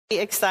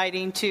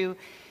Exciting to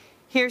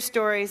hear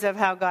stories of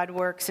how God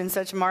works in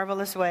such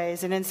marvelous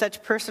ways and in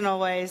such personal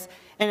ways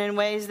and in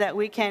ways that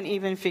we can't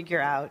even figure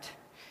out.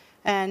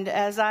 And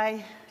as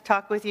I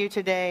talk with you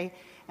today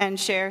and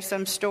share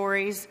some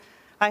stories,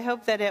 I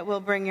hope that it will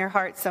bring your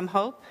heart some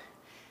hope,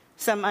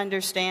 some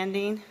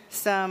understanding,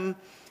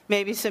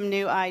 maybe some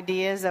new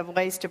ideas of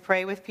ways to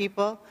pray with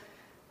people.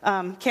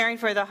 Caring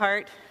for the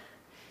Heart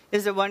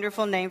is a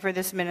wonderful name for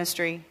this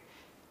ministry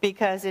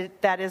because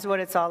that is what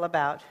it's all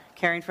about,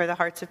 caring for the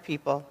hearts of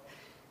people.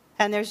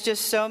 And there's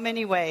just so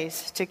many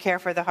ways to care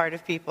for the heart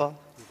of people.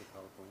 There's a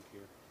PowerPoint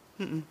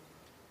here. Mm-mm. You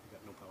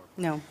got no PowerPoint.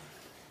 No.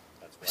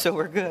 So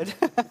we're good.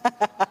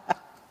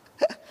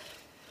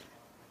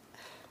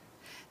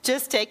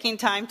 Just taking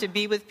time to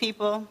be with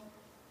people,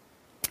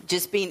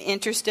 just being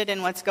interested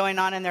in what's going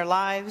on in their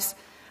lives,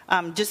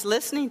 just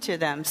listening to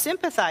them,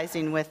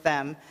 sympathizing with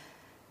them,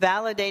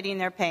 validating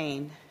their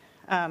pain,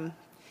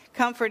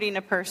 comforting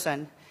a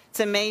person. It's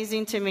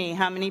amazing to me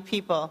how many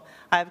people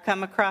I've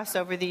come across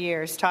over the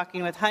years,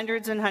 talking with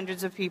hundreds and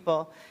hundreds of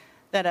people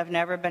that have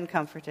never been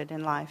comforted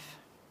in life.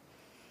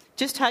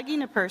 Just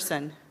hugging a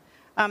person,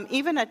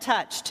 even a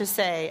touch to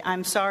say,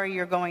 I'm sorry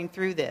you're going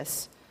through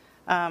this.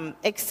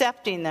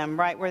 Accepting them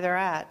right where they're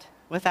at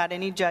without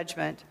any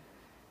judgment.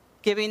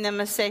 Giving them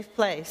a safe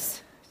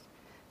place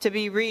to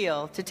be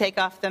real, to take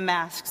off the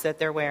masks that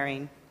they're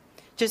wearing.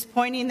 Just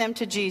pointing them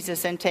to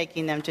Jesus and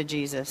taking them to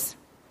Jesus.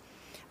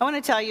 I want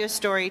to tell you a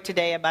story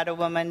today about a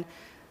woman,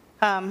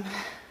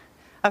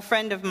 a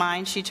friend of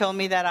mine. She told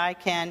me that I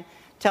can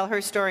tell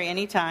her story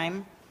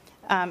anytime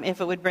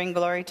if it would bring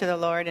glory to the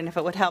Lord and if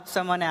it would help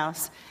someone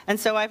else. And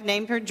so I've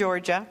named her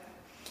Georgia.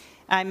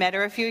 I met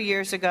her a few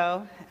years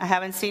ago. I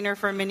haven't seen her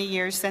for many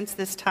years since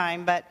this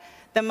time, but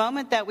the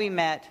moment that we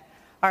met,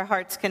 our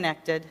hearts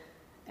connected.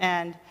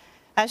 And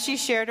as she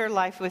shared her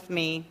life with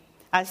me,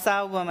 I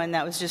saw a woman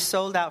that was just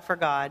sold out for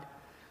God.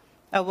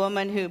 A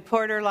woman who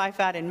poured her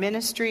life out in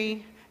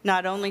ministry,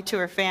 not only to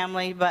her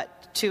family,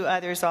 but to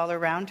others all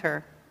around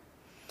her.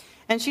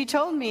 And she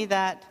told me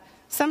that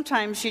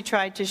sometimes she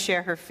tried to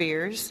share her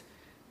fears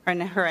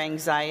and her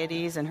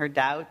anxieties and her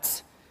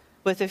doubts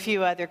with a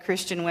few other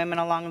Christian women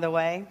along the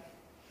way.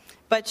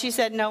 But she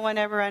said no one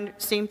ever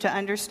seemed to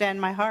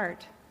understand my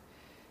heart.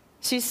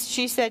 She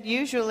said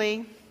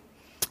usually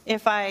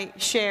if I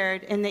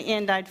shared, in the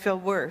end I'd feel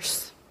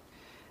worse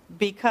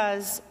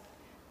because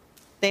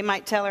they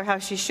might tell her how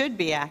she should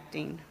be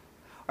acting,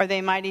 or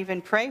they might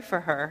even pray for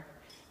her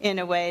in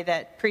a way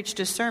that preached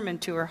a sermon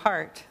to her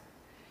heart.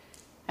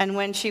 And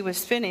when she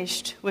was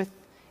finished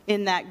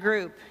in that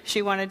group,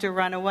 she wanted to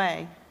run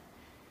away.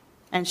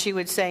 And she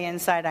would say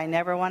inside, I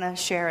never want to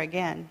share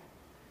again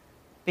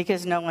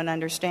because no one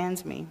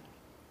understands me.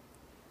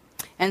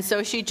 And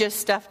so she just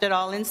stuffed it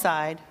all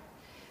inside.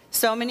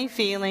 So many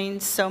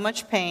feelings, so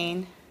much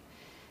pain.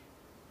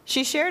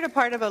 She shared a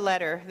part of a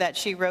letter that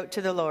she wrote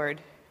to the Lord,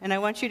 and I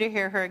want you to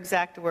hear her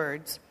exact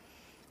words.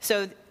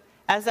 So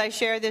as I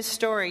share this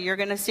story, you're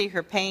going to see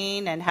her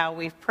pain and how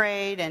we've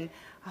prayed, and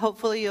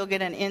hopefully you'll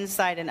get an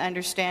insight and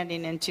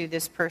understanding into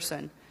this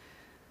person.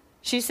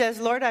 She says,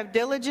 Lord, I've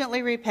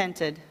diligently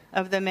repented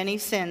of the many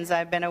sins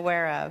I've been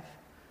aware of.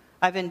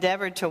 I've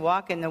endeavored to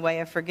walk in the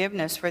way of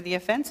forgiveness for the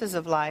offenses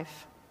of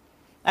life.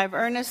 I've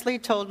earnestly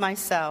told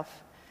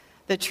myself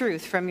the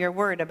truth from your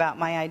word about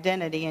my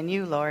identity in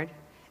you, Lord.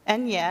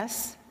 And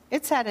yes,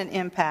 it's had an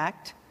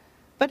impact,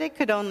 but it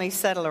could only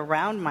settle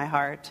around my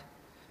heart.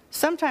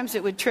 Sometimes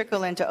it would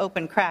trickle into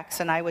open cracks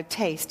and I would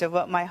taste of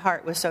what my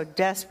heart was so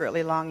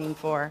desperately longing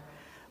for,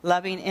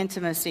 loving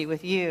intimacy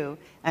with you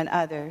and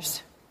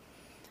others.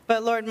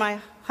 But Lord, my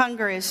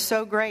hunger is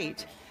so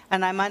great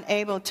and I'm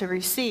unable to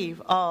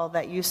receive all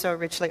that you so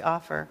richly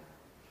offer.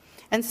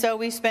 And so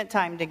we spent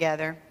time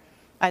together.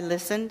 I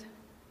listened.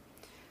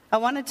 I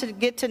wanted to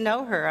get to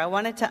know her. I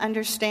wanted to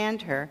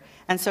understand her.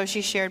 And so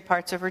she shared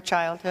parts of her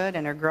childhood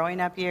and her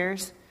growing up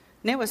years.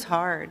 And it was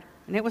hard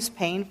and it was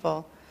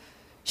painful.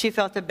 She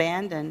felt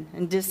abandoned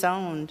and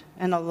disowned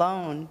and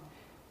alone.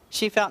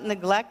 She felt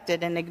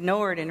neglected and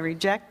ignored and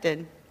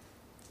rejected.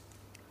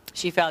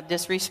 She felt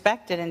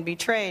disrespected and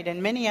betrayed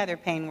and many other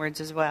pain words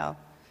as well.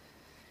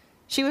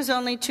 She was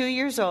only 2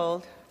 years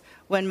old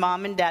when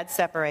Mom and Dad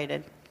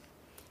separated.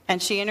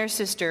 And she and her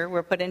sister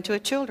were put into a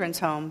children's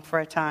home for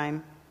a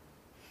time.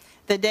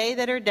 The day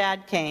that her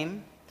dad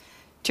came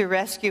to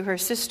rescue her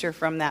sister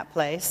from that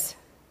place,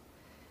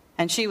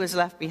 and she was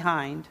left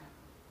behind,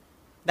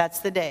 that's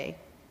the day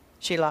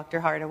she locked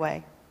her heart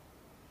away.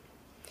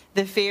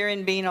 The fear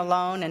in being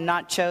alone and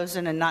not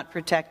chosen and not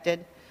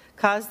protected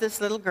caused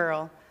this little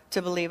girl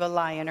to believe a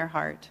lie in her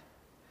heart.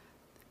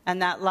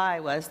 And that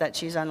lie was that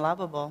she's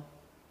unlovable.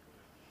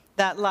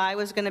 That lie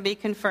was going to be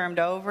confirmed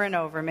over and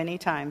over many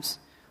times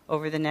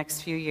over the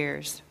next few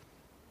years.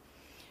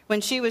 When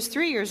she was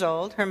 3 years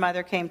old, her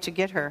mother came to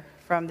get her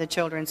from the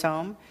children's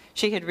home.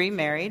 She had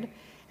remarried,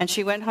 and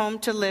she went home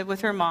to live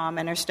with her mom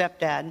and her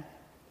stepdad.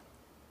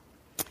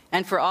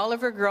 And for all of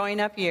her growing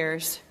up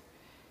years,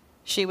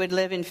 she would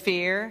live in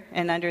fear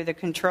and under the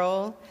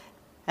control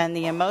and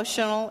the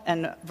emotional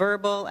and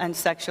verbal and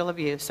sexual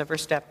abuse of her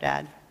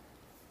stepdad.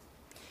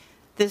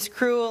 This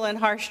cruel and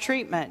harsh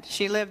treatment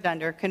she lived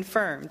under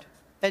confirmed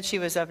that she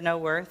was of no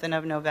worth and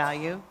of no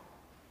value,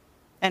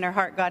 and her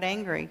heart got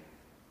angry.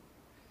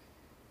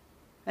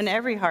 And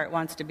every heart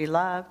wants to be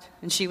loved,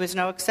 and she was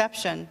no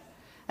exception.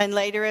 And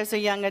later, as a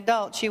young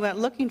adult, she went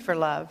looking for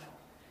love.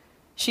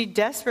 She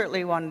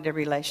desperately wanted a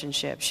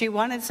relationship. She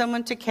wanted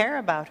someone to care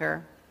about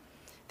her.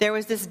 There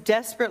was this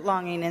desperate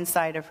longing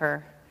inside of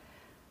her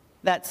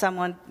that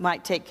someone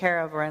might take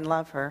care of her and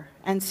love her.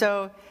 And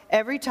so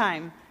every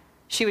time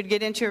she would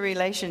get into a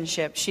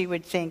relationship, she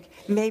would think,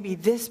 maybe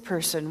this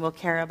person will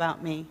care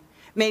about me.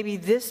 Maybe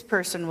this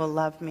person will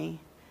love me.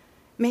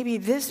 Maybe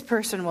this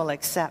person will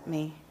accept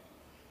me.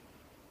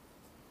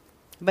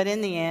 But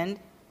in the end,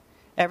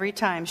 every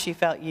time she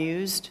felt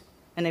used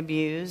and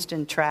abused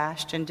and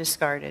trashed and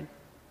discarded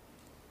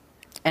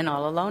and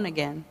all alone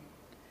again.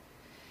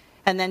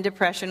 And then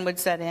depression would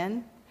set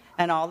in,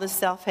 and all the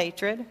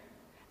self-hatred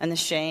and the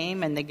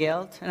shame and the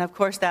guilt, and of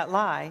course that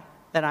lie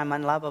that I'm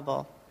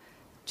unlovable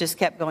just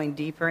kept going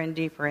deeper and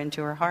deeper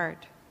into her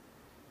heart.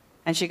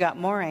 And she got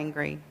more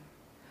angry,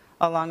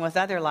 along with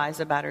other lies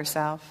about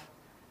herself.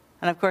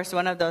 And of course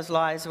one of those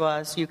lies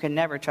was, you can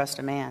never trust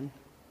a man.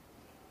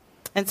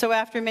 And so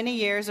after many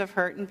years of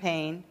hurt and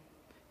pain,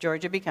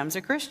 Georgia becomes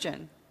a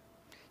Christian.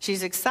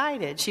 She's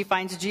excited. She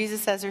finds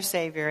Jesus as her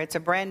Savior. It's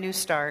a brand new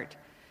start.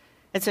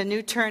 It's a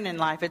new turn in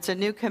life. It's a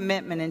new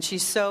commitment, and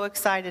she's so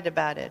excited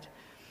about it.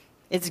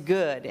 It's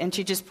good, and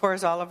she just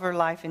pours all of her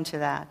life into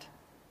that.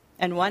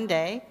 And one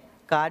day,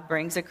 God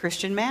brings a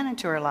Christian man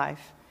into her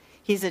life.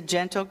 He's a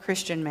gentle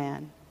Christian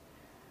man.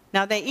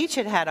 Now, they each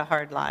had had a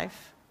hard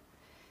life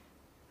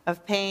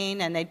of pain,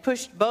 and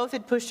both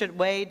had pushed it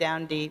way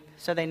down deep,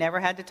 so they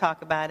never had to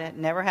talk about it,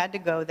 never had to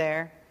go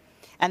there,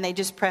 and they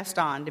just pressed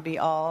on to be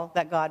all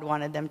that God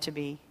wanted them to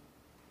be.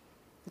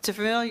 It's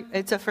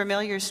a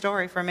familiar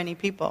story for many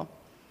people.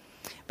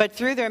 But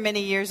through their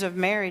many years of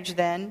marriage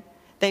then,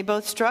 they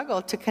both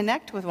struggled to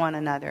connect with one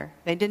another.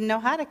 They didn't know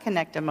how to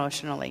connect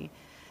emotionally.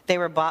 They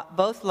were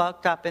both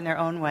locked up in their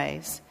own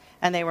ways,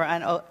 and they were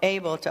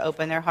unable to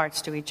open their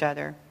hearts to each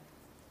other.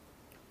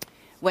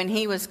 When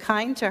he was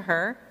kind to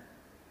her,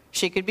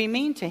 she could be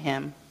mean to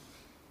him.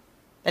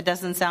 That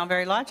doesn't sound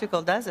very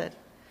logical, does it?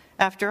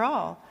 After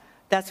all,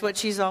 that's what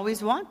she's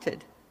always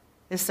wanted,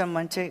 is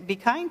someone to be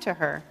kind to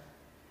her.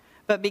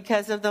 But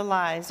because of the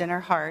lies in her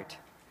heart,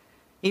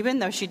 even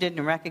though she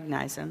didn't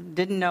recognize them,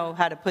 didn't know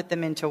how to put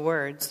them into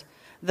words,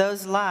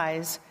 those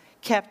lies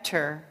kept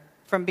her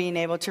from being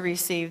able to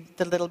receive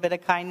the little bit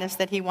of kindness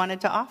that he wanted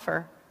to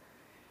offer.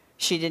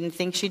 She didn't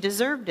think she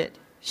deserved it.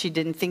 She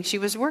didn't think she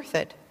was worth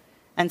it.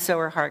 And so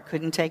her heart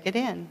couldn't take it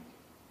in.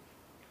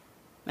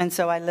 And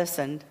so I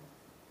listened,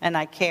 and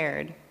I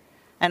cared,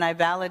 and I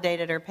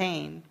validated her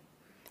pain,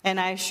 and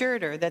I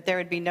assured her that there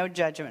would be no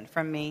judgment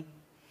from me.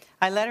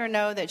 I let her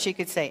know that she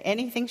could say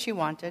anything she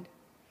wanted,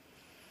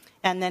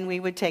 and then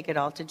we would take it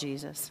all to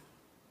Jesus.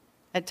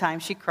 At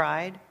times she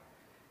cried,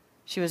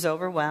 she was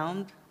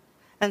overwhelmed,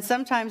 and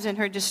sometimes in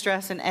her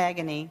distress and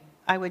agony,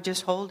 I would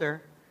just hold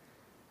her.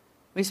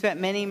 We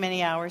spent many,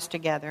 many hours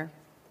together.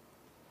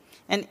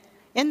 And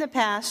in the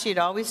past, she'd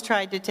always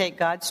tried to take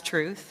God's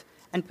truth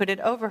and put it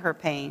over her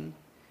pain.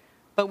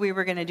 But we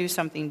were going to do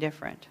something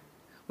different.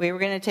 We were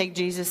going to take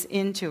Jesus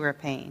into her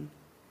pain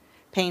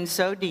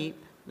so deep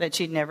that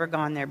she'd never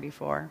gone there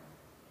before.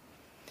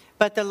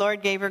 But the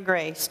Lord gave her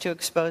grace to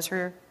expose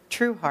her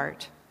true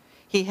heart.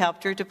 He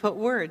helped her to put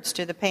words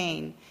to the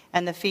pain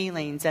and the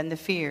feelings and the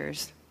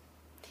fears.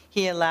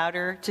 He allowed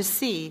her to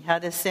see how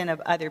the sin of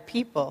other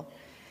people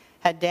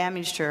had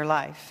damaged her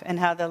life and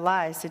how the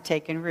lies had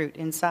taken root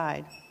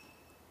inside,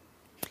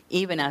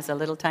 even as a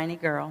little tiny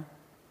girl.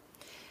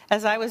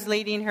 As I was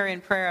leading her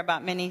in prayer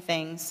about many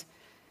things,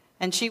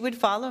 and she would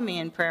follow me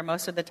in prayer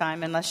most of the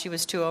time unless she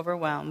was too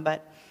overwhelmed,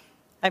 but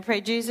I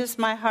prayed, Jesus,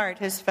 my heart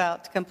has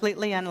felt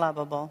completely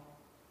unlovable.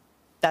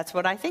 That's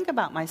what I think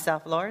about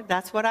myself, Lord.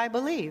 That's what I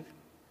believe.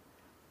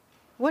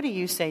 What do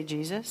you say,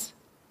 Jesus?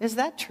 Is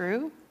that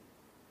true?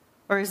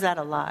 Or is that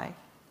a lie?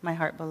 My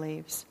heart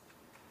believes.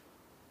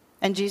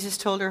 And Jesus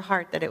told her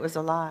heart that it was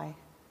a lie.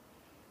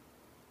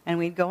 And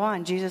we'd go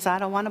on, Jesus, I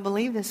don't want to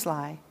believe this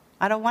lie.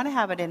 I don't want to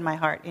have it in my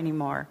heart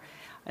anymore,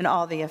 and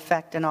all the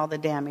effect and all the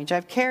damage.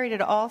 I've carried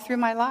it all through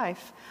my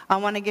life. I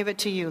want to give it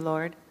to you,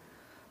 Lord.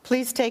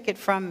 Please take it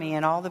from me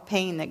and all the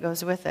pain that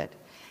goes with it.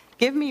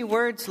 Give me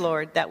words,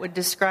 Lord, that would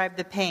describe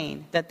the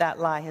pain that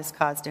lie has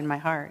caused in my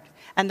heart.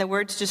 And the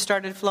words just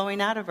started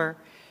flowing out of her.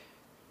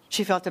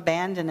 She felt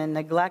abandoned and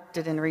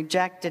neglected and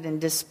rejected and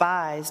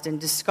despised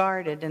and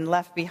discarded and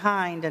left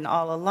behind and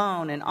all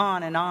alone, and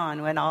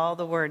on when all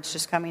the words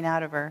just coming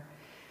out of her.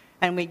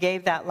 And we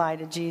gave that lie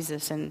to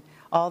Jesus and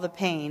all the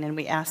pain, and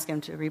we asked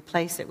him to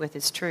replace it with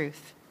his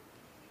truth.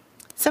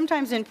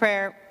 Sometimes in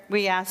prayer,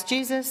 we ask,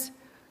 Jesus,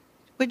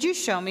 would you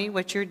show me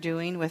what you're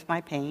doing with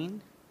my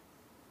pain?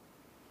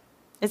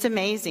 It's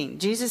amazing.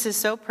 Jesus is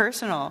so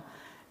personal.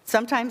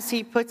 Sometimes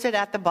he puts it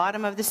at the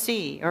bottom of the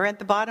sea, or at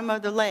the bottom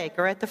of the lake,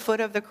 or at the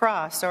foot of the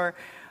cross. Or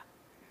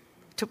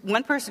to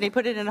one person, he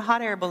put it in a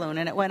hot air balloon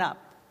and it went up.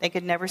 They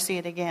could never see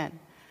it again.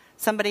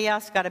 Somebody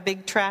else got a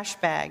big trash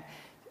bag,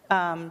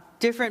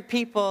 Different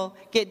people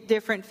get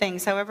different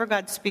things, however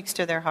God speaks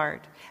to their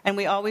heart. And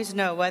we always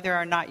know whether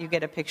or not you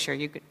get a picture.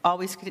 You could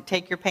always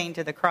take your pain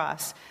to the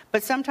cross.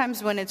 But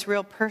sometimes when it's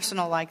real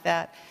personal like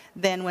that,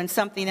 then when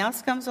something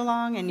else comes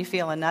along and you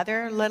feel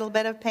another little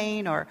bit of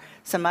pain or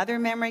some other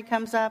memory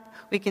comes up,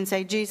 we can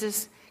say,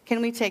 Jesus,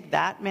 can we take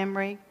that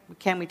memory?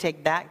 Can we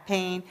take that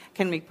pain?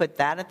 Can we put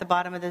that at the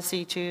bottom of the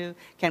sea too?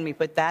 Can we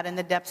put that in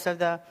the depths of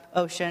the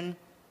ocean?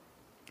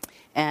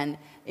 And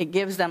it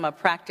gives them a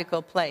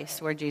practical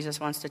place where Jesus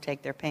wants to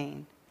take their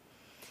pain.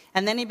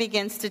 And then he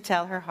begins to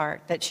tell her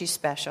heart that she's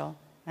special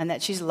and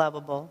that she's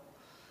lovable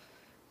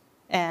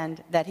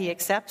and that he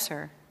accepts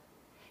her.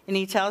 And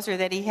he tells her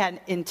that he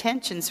had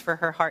intentions for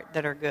her heart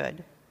that are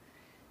good.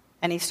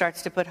 And he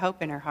starts to put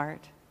hope in her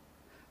heart,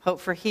 hope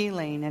for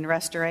healing and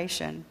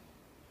restoration.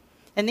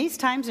 And these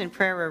times in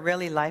prayer were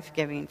really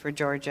life-giving for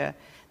Georgia.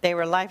 They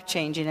were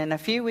life-changing. And a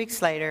few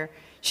weeks later,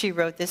 she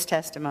wrote this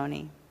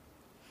testimony.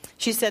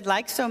 She said,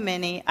 like so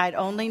many, I'd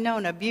only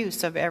known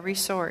abuse of every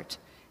sort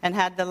and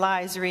had the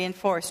lies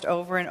reinforced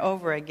over and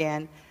over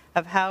again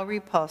of how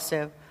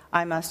repulsive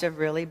I must have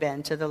really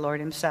been to the Lord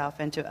himself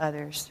and to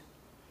others.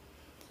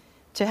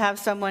 To have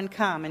someone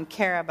come and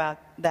care about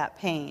that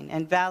pain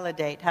and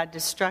validate how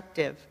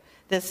destructive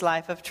this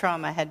life of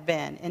trauma had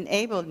been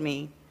enabled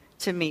me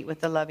to meet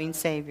with the loving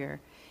Savior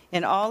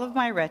in all of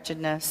my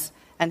wretchedness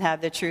and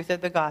have the truth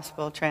of the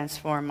gospel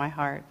transform my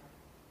heart.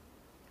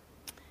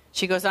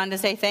 She goes on to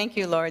say, thank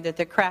you, Lord, that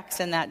the cracks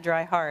in that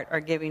dry heart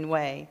are giving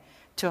way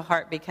to a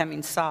heart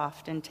becoming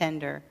soft and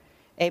tender,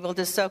 able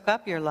to soak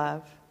up your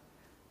love.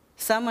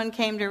 Someone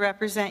came to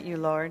represent you,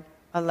 Lord,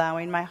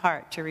 allowing my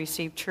heart to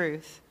receive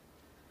truth,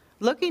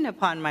 looking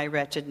upon my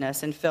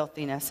wretchedness and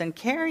filthiness and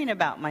caring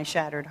about my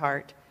shattered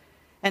heart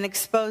and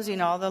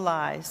exposing all the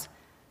lies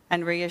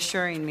and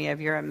reassuring me of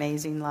your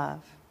amazing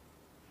love,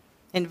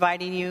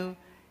 inviting you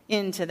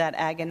into that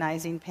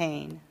agonizing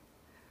pain,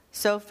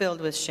 so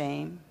filled with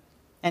shame,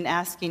 and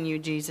asking you,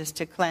 Jesus,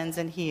 to cleanse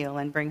and heal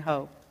and bring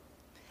hope.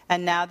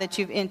 And now that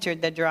you've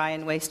entered the dry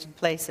and wasted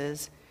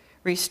places,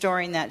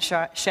 restoring that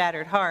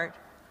shattered heart,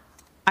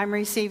 I'm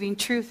receiving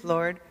truth,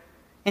 Lord,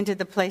 into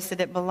the place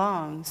that it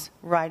belongs,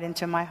 right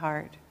into my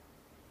heart.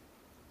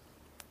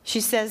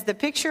 She says, the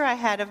picture I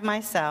had of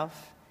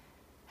myself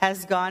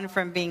has gone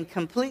from being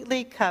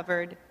completely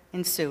covered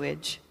in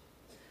sewage,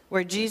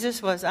 where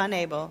Jesus was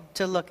unable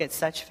to look at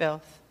such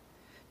filth,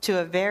 to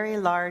a very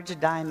large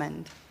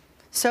diamond,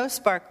 so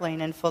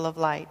sparkling and full of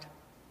light.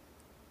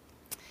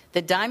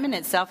 The diamond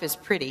itself is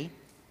pretty,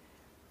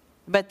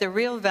 but the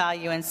real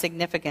value and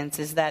significance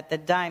is that the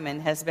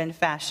diamond has been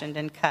fashioned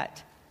and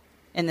cut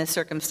in the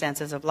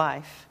circumstances of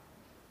life.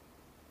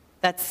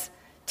 That's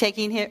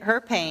taking her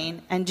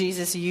pain and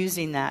Jesus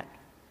using that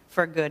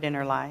for good in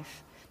her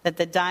life. That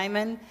the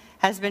diamond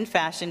has been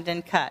fashioned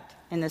and cut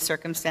in the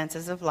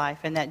circumstances of life,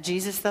 and that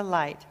Jesus the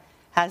light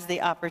has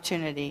the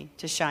opportunity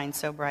to shine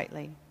so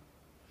brightly.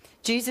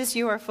 Jesus,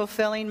 you are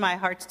fulfilling my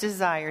heart's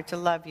desire to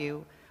love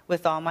you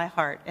with all my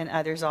heart and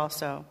others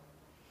also.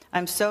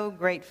 I'm so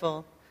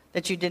grateful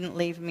that you didn't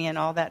leave me in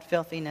all that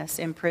filthiness,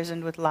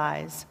 imprisoned with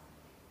lies.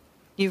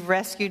 You've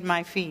rescued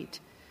my feet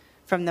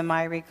from the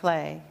miry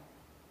clay.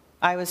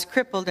 I was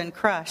crippled and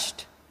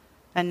crushed,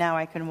 and now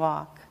I can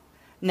walk.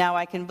 Now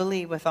I can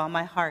believe with all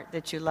my heart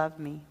that you love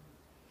me.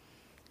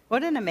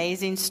 What an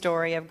amazing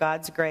story of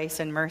God's grace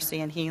and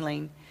mercy and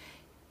healing.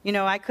 You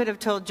know, I could have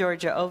told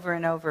Georgia over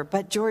and over,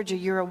 but Georgia,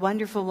 you're a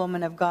wonderful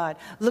woman of God.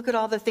 Look at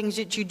all the things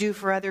that you do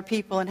for other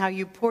people and how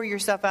you pour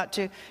yourself out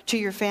to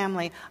your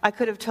family. I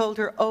could have told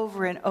her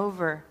over and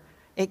over.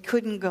 It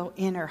couldn't go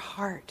in her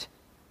heart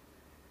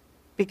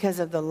because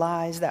of the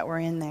lies that were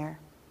in there.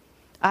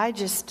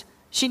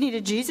 She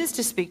needed Jesus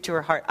to speak to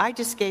her heart. I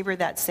just gave her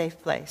that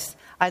safe place.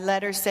 I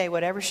let her say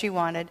whatever she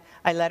wanted.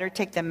 I let her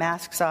take the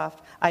masks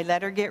off. I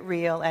let her get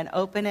real and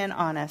open and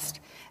honest.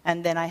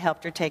 And then I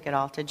helped her take it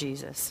all to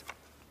Jesus.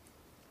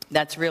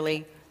 That's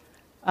really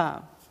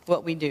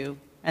what we do.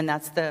 And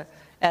that's the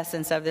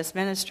essence of this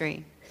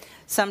ministry.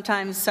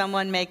 Sometimes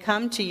someone may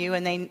come to you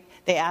and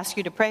they ask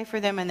you to pray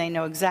for them, and they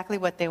know exactly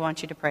what they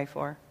want you to pray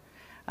for.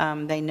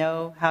 They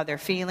know how they're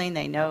feeling.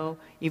 They know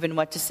even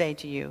what to say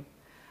to you.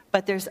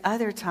 But there's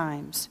other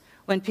times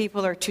when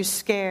people are too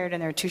scared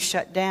and they're too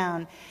shut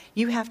down.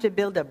 You have to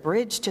build a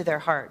bridge to their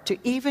heart to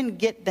even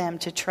get them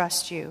to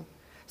trust you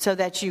so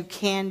that you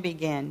can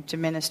begin to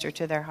minister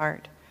to their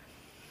heart.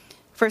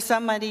 For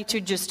somebody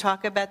to just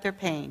talk about their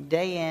pain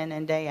day in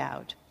and day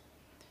out,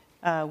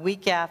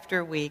 week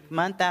after week,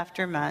 month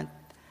after month,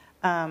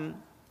 and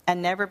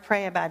never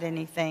pray about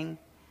anything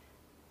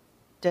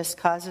just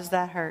causes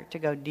that hurt to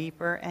go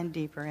deeper and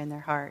deeper in their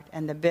heart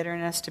and the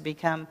bitterness to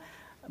become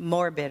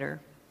more bitter.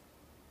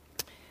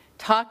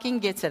 Talking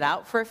gets it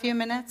out for a few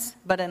minutes,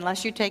 but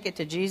unless you take it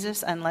to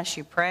Jesus, unless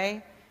you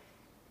pray,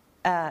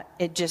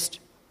 it just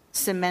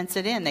cements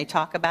it in. They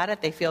talk about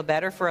it, they feel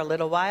better for a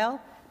little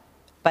while,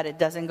 but it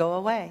doesn't go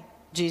away.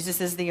 Jesus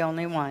is the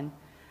only one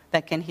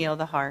that can heal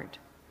the heart.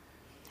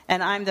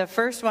 And I'm the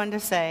first one to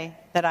say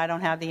that I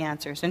don't have the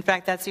answers. In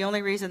fact, that's the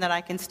only reason that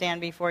I can stand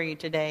before you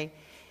today,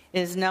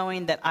 is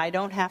knowing that I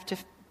don't have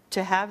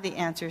to have the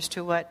answers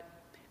to what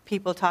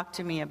people talk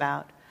to me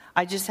about.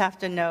 I just have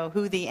to know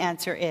who the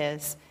answer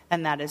is,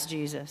 and that is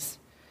Jesus.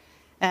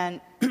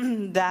 And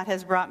that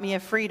has brought me a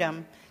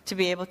freedom to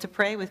be able to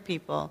pray with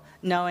people,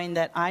 knowing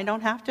that I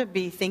don't have to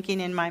be thinking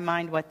in my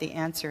mind what the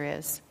answer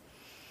is.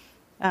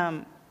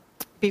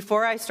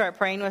 Before I start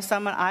praying with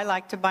someone, I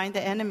like to bind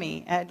the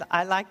enemy. And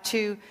I like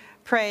to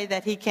pray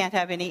that he can't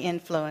have any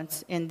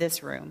influence in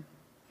this room,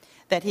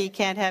 that he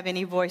can't have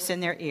any voice in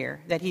their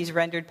ear, that he's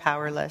rendered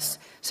powerless,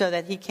 so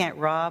that he can't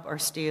rob or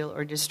steal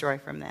or destroy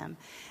from them.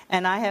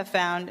 And I have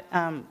found,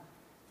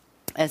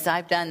 as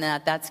I've done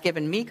that, that's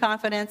given me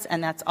confidence,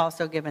 and that's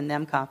also given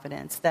them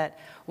confidence, that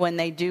when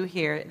they do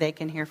hear, they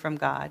can hear from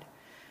God.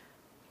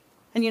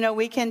 And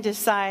we can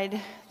decide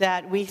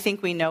that we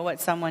think we know what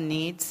someone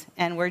needs,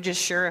 and we're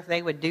just sure if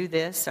they would do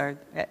this, or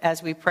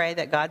as we pray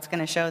that God's going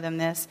to show them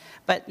this.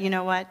 But you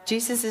know what?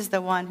 Jesus is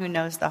the one who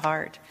knows the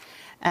heart.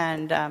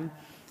 And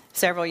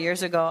several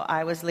years ago,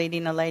 I was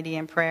leading a lady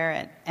in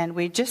prayer, and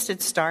we just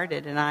had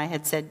started, and I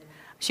had said,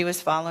 she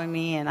was following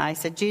me, and I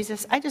said,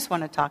 Jesus, I just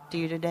want to talk to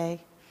you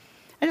today.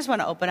 I just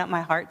want to open up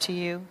my heart to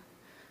you.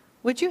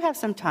 Would you have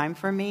some time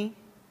for me?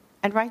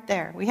 And right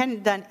there, we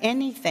hadn't done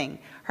anything.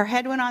 Her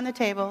head went on the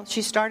table.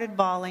 She started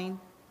bawling.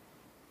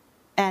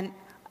 And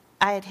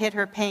I had hit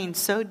her pain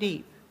so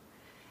deep.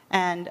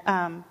 And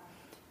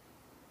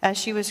as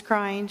she was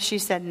crying, she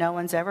said, no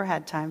one's ever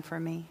had time for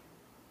me.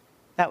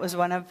 That was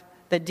one of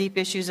the deep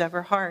issues of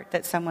her heart,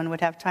 that someone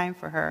would have time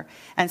for her.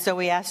 And so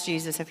we asked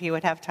Jesus if he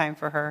would have time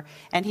for her.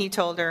 And he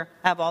told her,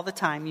 have all the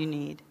time you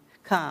need.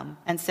 Come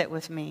and sit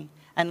with me.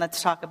 And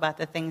let's talk about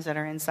the things that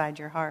are inside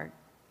your heart.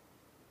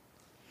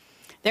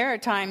 There are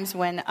times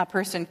when a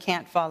person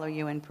can't follow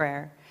you in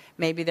prayer.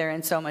 Maybe they're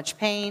in so much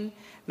pain.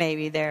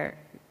 Maybe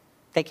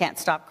they can't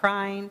stop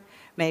crying.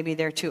 Maybe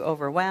they're too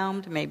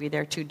overwhelmed. Maybe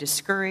they're too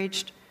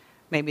discouraged.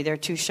 Maybe they're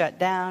too shut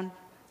down.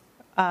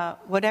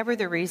 Whatever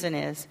the reason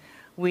is,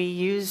 we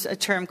use a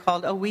term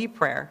called a we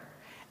prayer.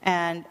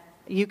 And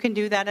you can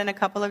do that in a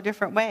couple of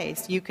different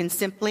ways. You can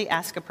simply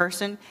ask a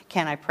person,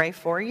 can I pray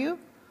for you?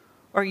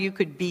 Or you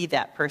could be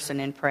that person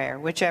in prayer,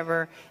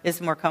 whichever is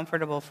more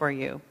comfortable for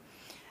you.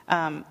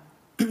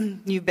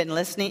 You've been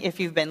listening. If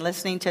you've been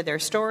listening to their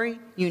story,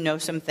 you know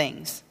some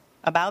things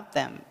about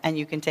them, and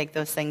you can take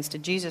those things to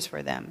Jesus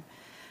for them.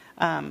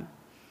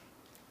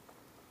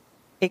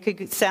 It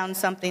could sound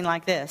something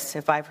like this.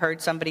 If I've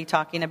heard somebody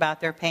talking about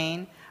their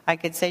pain, I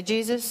could say,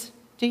 Jesus,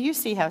 do you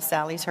see how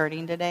Sally's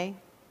hurting today?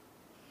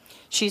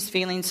 She's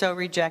feeling so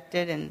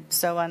rejected and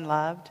so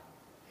unloved.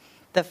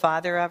 The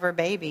father of her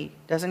baby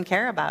doesn't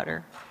care about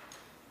her.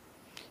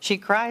 She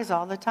cries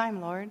all the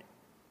time, Lord.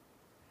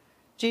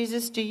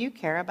 Jesus, do you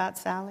care about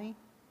Sally?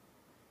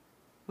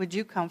 Would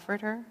you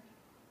comfort her?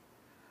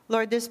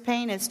 Lord, this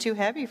pain is too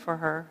heavy for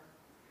her.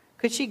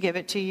 Could she give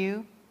it to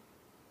you?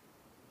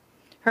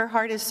 Her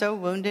heart is so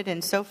wounded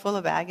and so full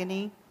of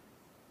agony.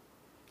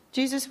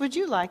 Jesus, would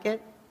you like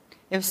it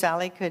if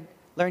Sally could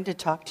learn to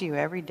talk to you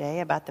every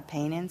day about the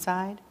pain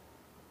inside?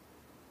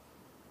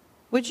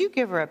 Would you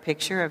give her a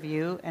picture of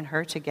you and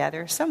her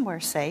together somewhere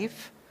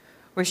safe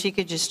where she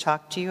could just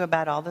talk to you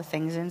about all the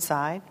things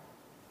inside?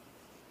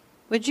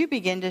 Would you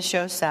begin to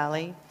show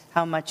Sally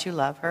how much you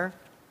love her?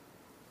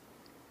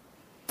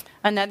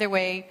 Another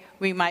way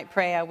we might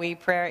pray a we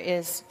prayer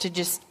is to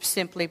just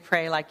simply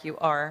pray like you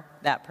are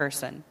that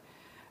person.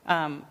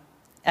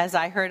 As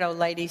I heard a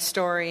lady's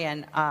story,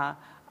 and I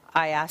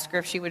asked her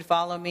if she would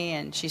follow me,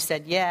 and she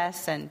said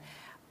yes. And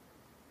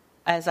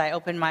as I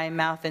opened my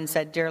mouth and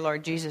said, Dear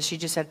Lord Jesus, she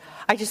just said,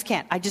 I just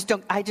can't. I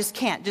just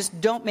can't.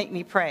 Just don't make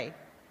me pray.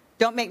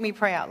 Don't make me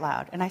pray out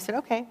loud. And I said,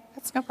 okay,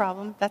 that's no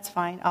problem. That's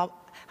fine. How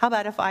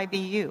about if I be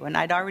you? And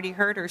I'd already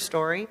heard her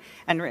story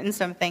and written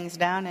some things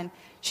down, and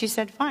she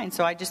said, fine.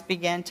 So I just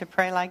began to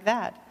pray like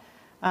that.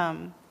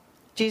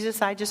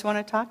 Jesus, I just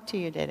want to talk to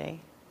you today,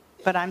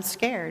 but I'm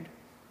scared.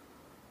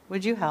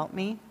 Would you help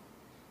me?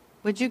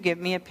 Would you give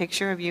me a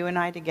picture of you and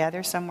I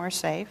together somewhere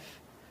safe?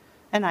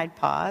 And I'd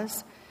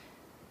pause,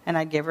 and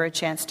I'd give her a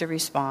chance to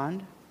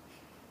respond.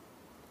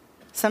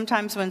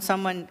 Sometimes when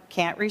someone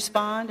can't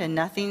respond and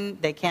nothing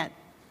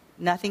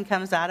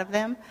comes out of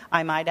them,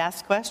 I might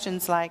ask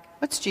questions like,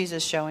 what's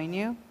Jesus showing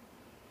you?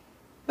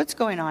 What's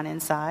going on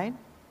inside?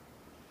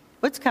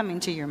 What's coming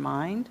to your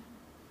mind?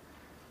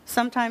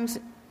 Sometimes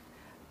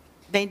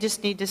they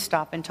just need to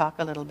stop and talk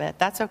a little bit.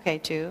 That's okay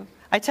too.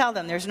 I tell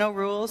them there's no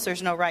rules,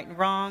 there's no right and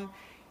wrong.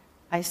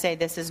 I say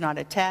this is not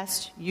a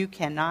test. You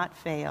cannot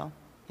fail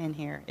in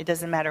here. It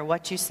doesn't matter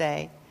what you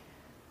say.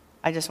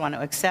 I just want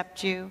to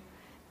accept you,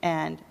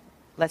 and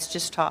let's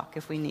just talk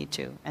if we need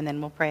to, and then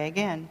we'll pray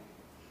again.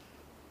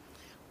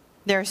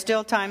 There are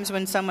still times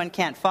when someone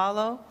can't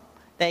follow,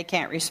 they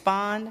can't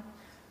respond,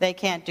 they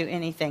can't do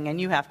anything, and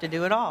you have to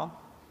do it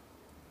all.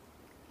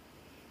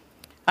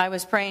 I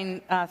was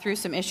praying through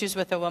some issues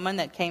with a woman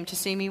that came to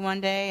see me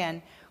one day,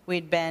 and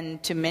we'd been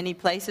to many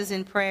places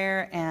in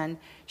prayer, and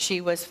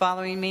she was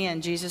following me,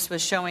 and Jesus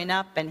was showing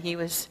up, and he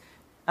was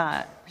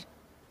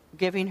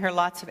giving her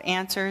lots of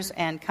answers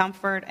and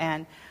comfort.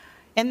 And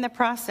in the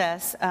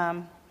process,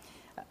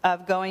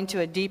 of going to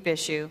a deep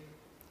issue,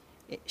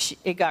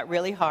 it got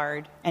really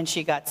hard, and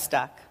she got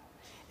stuck,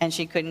 and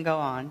she couldn't go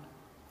on.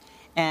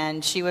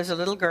 And she was a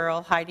little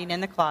girl hiding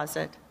in the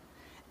closet,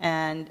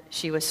 and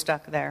she was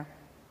stuck there.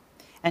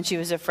 And she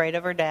was afraid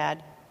of her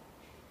dad,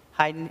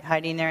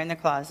 hiding there in the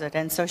closet.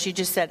 And so she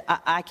just said,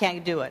 I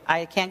can't do it.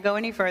 I can't go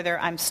any further.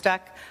 I'm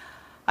stuck.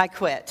 I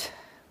quit.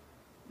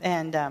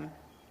 And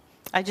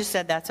I just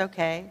said, that's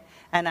okay.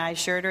 And I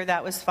assured her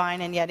that was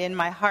fine. And yet in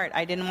my heart,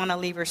 I didn't want to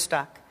leave her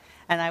stuck.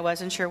 And I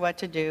wasn't sure what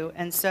to do.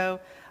 And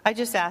so I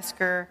just asked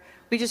her,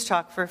 we just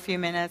talked for a few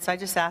minutes. I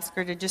just asked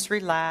her to just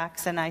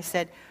relax. And I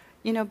said,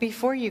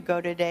 before you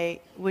go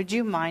today, would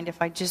you mind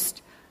if I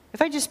just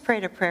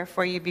prayed a prayer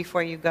for you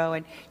before you go,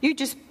 and you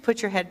just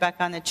put your head back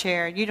on the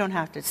chair? You don't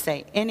have to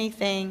say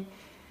anything.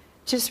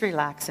 Just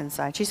relax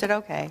inside. She said,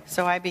 okay.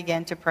 So I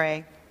began to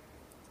pray.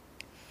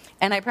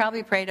 And I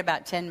probably prayed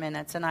about 10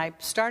 minutes, and I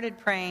started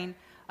praying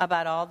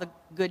about all the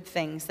good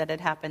things that had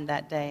happened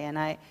that day.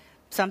 And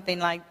something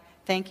like,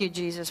 thank you,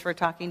 Jesus, for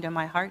talking to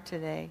my heart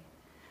today.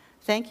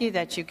 Thank you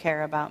that you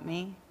care about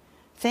me.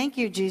 Thank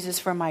you, Jesus,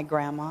 for my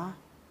grandma.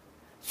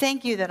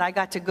 Thank you that I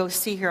got to go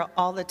see her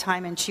all the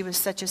time, and she was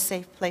such a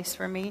safe place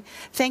for me.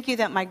 Thank you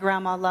that my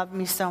grandma loved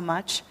me so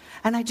much.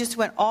 And I just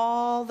went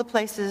all the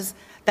places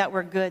that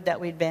were good that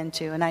we'd been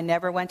to. And I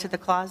never went to the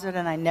closet,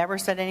 and I never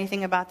said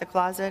anything about the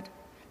closet,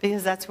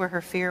 because that's where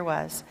her fear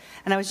was.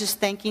 And I was just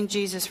thanking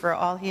Jesus for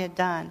all he had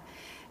done.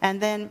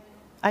 And then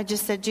I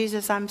just said,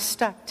 Jesus, I'm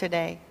stuck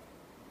today,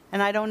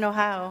 and I don't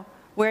know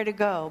where to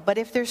go. But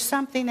if there's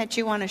something that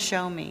you want to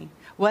show me,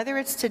 whether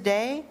it's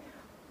today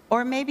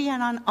or maybe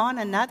on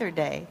another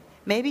day,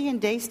 maybe in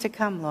days to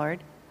come,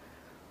 Lord,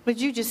 would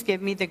you just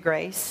give me the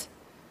grace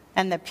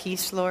and the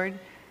peace, Lord,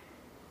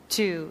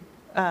 to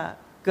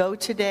go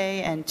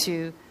today and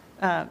to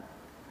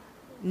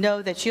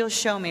know that you'll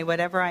show me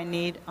whatever I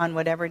need on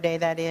whatever day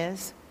that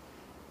is.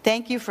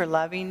 Thank you for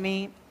loving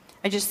me.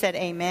 I just said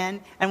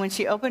amen. And when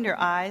she opened her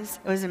eyes,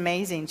 it was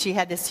amazing. She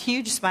had this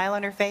huge smile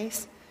on her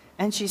face,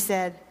 and she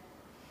said,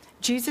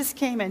 Jesus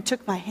came and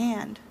took my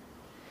hand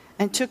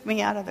and took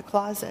me out of the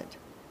closet.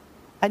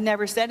 I'd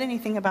never said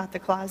anything about the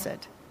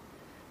closet.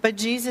 But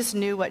Jesus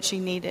knew what she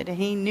needed, and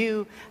he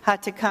knew how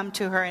to come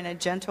to her in a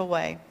gentle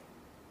way.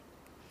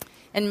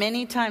 And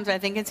many times I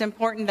think it's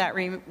important that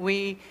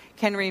we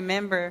can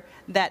remember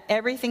that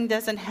everything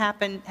doesn't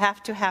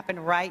have to happen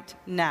right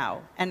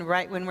now and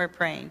right when we're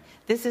praying.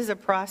 This is a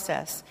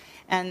process.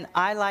 And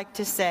I like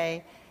to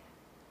say,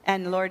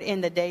 and Lord,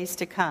 in the days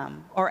to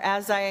come, or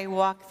as I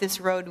walk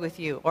this road with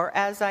you, or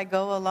as I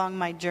go along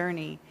my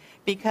journey,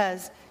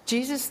 because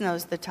Jesus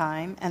knows the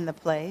time and the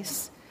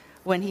place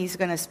when he's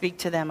going to speak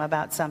to them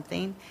about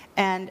something.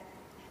 And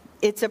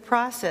it's a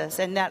process,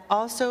 and that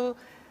also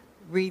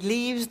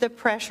relieves the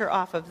pressure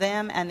off of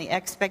them and the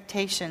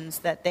expectations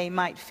that they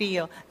might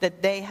feel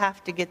that they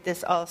have to get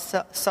this all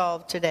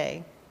solved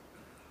today.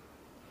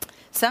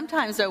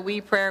 Sometimes, though,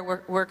 prayer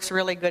works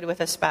really good with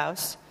a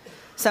spouse.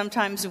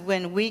 Sometimes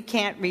when we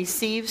can't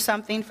receive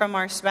something from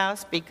our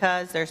spouse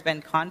because there's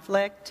been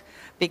conflict,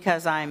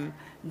 because I'm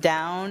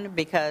down,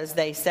 because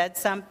they said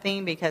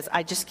something, because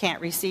I just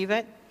can't receive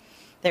it,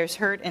 there's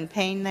hurt and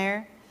pain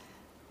there.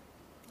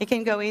 It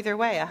can go either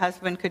way. A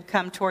husband could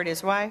come toward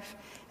his wife,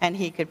 and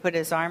he could put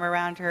his arm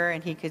around her,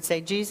 and he could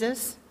say,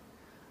 Jesus,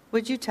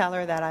 would you tell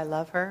her that I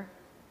love her?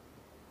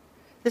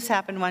 This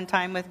happened one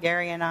time with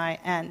Gary and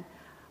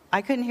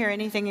I couldn't hear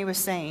anything he was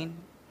saying.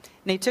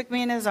 And he took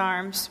me in his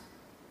arms,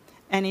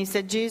 and he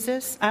said,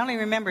 Jesus, I only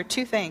remember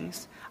two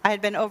things. I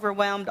had been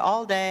overwhelmed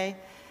all day.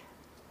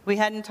 We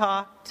hadn't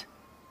talked,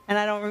 and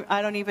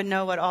I don't even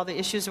know what all the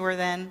issues were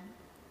then,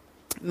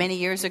 many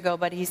years ago,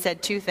 but he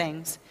said two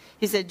things.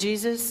 He said,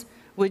 Jesus,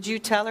 would you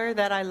tell her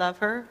that I love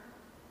her?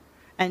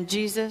 And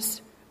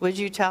Jesus, would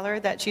you tell her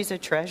that she's a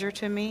treasure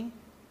to me?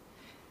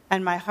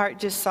 And my heart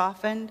just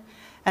softened,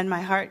 and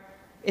my heart,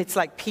 it's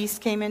like peace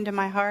came into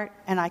my heart,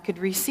 and I could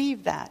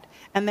receive that.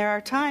 And there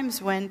are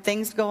times when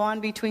things go on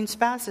between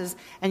spouses,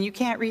 and you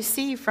can't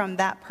receive from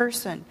that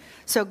person.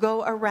 So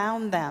go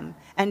around them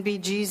and be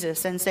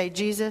Jesus and say,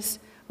 Jesus,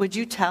 would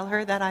you tell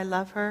her that I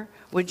love her?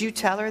 Would you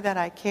tell her that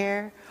I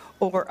care?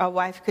 Or a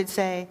wife could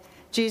say,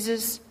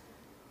 Jesus,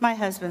 my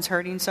husband's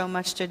hurting so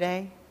much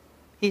today.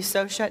 He's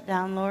so shut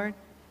down, Lord.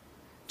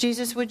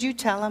 Jesus, would you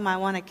tell him I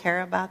want to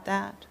care about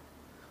that?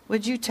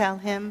 Would you tell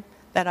him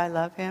that I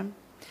love him?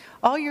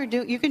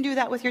 You can do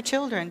that with your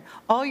children.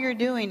 All you're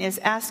doing is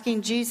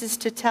asking Jesus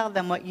to tell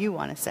them what you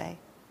want to say.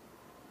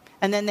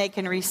 And then they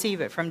can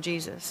receive it from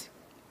Jesus.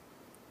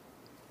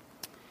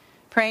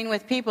 Praying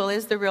with people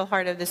is the real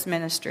heart of this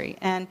ministry.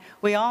 And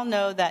we all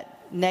know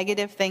that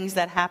negative things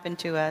that happen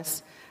to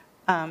us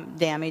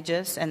damage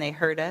us and they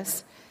hurt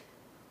us.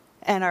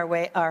 And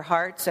our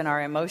hearts and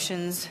our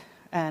emotions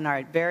and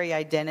our very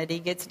identity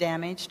gets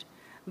damaged.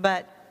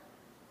 But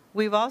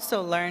we've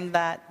also learned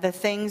that the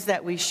things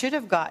that we should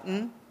have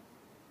gotten,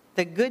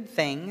 the good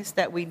things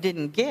that we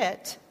didn't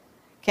get,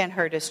 can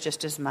hurt us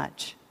just as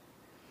much.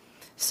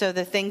 So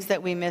the things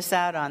that we miss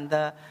out on,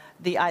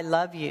 the I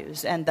love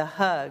yous and the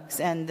hugs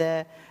and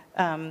the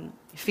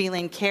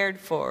feeling cared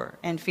for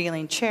and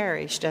feeling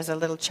cherished as a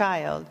little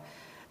child,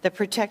 the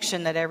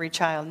protection that every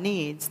child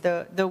needs,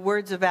 the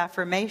words of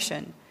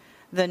affirmation,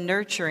 the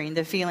nurturing,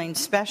 the feeling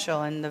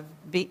special, and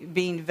the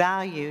being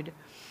valued.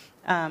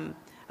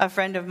 A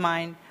friend of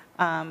mine,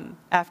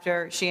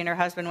 after she and her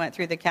husband went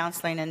through the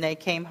counseling and they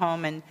came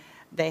home and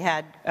they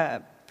had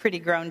pretty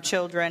grown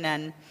children,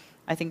 and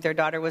I think their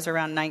daughter was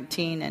around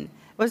 19, and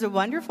it was a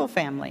wonderful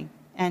family.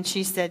 And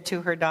she said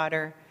to her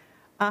daughter,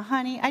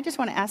 honey, I just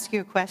want to ask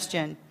you a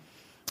question.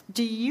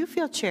 Do you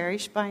feel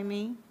cherished by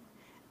me?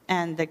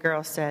 And the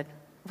girl said,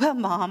 well,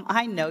 Mom,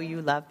 I know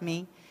you love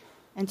me.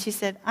 And she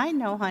said, I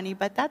know, honey,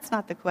 but that's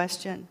not the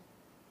question.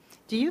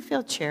 Do you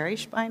feel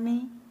cherished by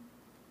me?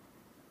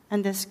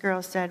 And this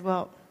girl said,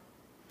 well,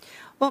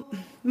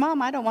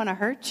 Mom, I don't want to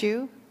hurt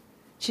you.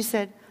 She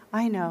said,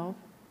 I know,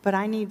 but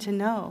I need to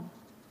know.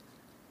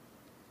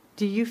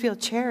 Do you feel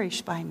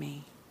cherished by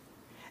me?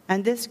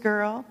 And this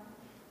girl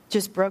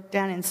just broke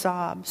down in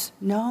sobs.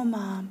 No,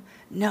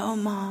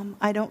 Mom,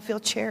 I don't feel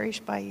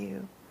cherished by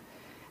you.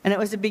 And it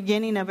was the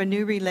beginning of a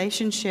new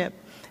relationship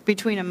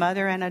between a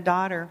mother and a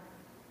daughter,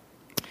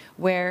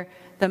 where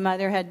the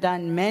mother had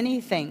done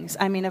many things.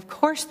 I mean, of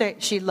course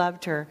she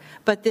loved her,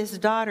 but this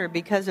daughter,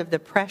 because of the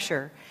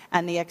pressure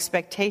and the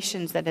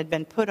expectations that had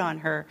been put on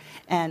her,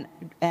 and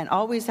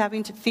always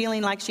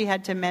feeling like she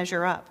had to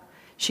measure up,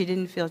 she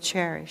didn't feel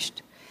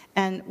cherished.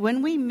 And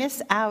when we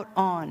miss out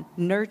on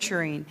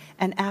nurturing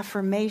and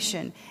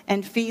affirmation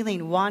and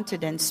feeling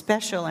wanted and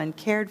special and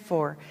cared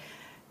for,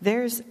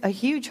 there's a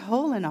huge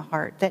hole in a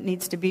heart that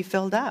needs to be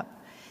filled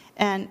up.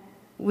 And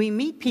we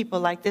meet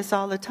people like this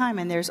all the time,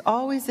 and there's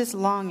always this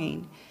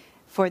longing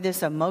for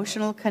this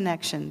emotional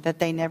connection that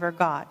they never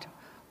got,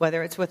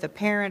 whether it's with a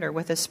parent or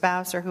with a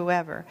spouse or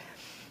whoever.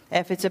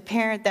 If it's a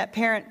parent, that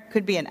parent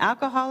could be an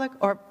alcoholic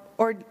or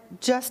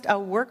just a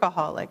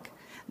workaholic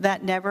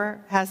that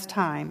never has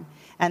time,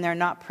 and they're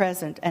not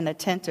present and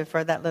attentive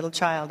for that little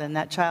child, and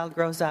that child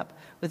grows up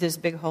with this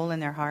big hole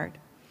in their heart.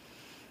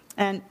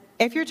 And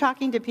if you're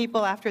talking to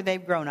people after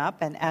they've grown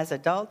up and as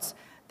adults,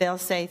 they'll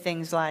say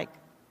things like,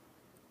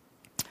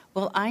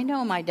 well, I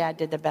know my dad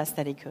did the best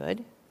that he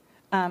could.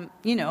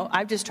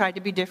 I've just tried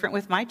to be different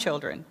with my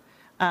children.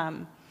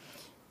 I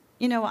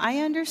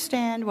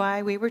understand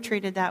why we were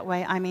treated that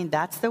way. I mean,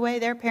 that's the way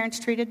their parents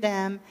treated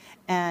them.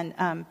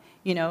 And,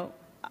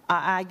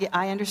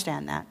 I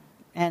understand that.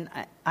 And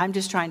I'm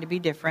just trying to be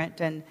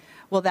different. And,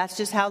 well, that's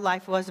just how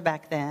life was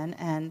back then.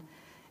 And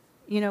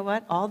you know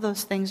what? All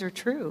those things are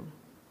true.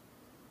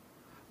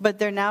 But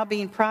they're now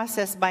being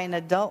processed by an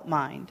adult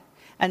mind.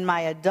 And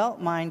my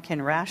adult mind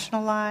can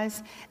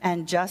rationalize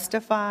and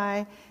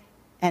justify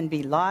and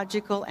be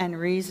logical and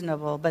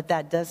reasonable, but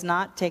that does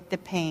not take the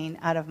pain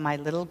out of my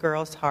little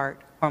girl's heart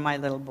or my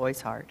little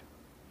boy's heart.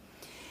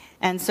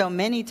 And so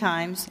many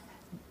times,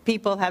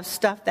 people have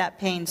stuffed that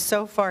pain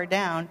so far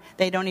down,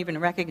 they don't even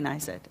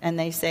recognize it. And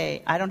they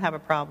say, I don't have a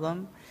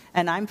problem,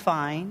 and I'm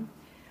fine.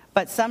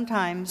 But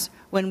sometimes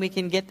when we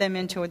can get them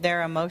into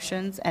their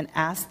emotions and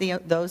ask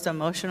those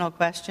emotional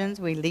questions,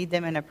 we lead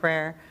them in a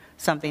prayer,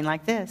 something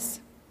like this.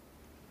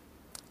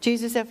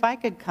 Jesus, if I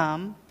could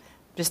come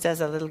just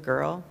as a little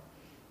girl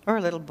or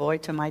a little boy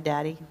to my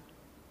daddy,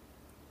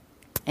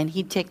 and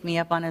he'd take me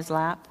up on his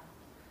lap,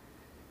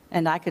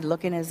 and I could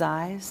look in his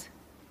eyes,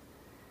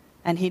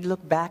 and he'd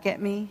look back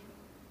at me,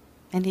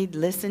 and he'd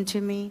listen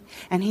to me,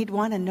 and he'd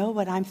want to know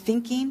what I'm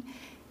thinking.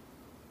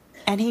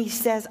 And he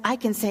says, I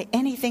can say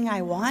anything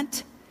I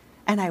want,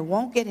 and I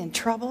won't get in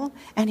trouble,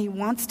 and he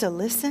wants to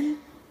listen.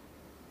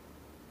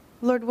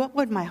 Lord, what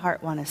would my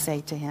heart want to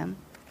say to him?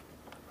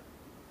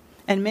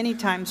 And many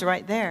times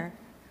right there,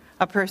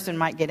 a person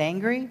might get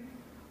angry,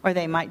 or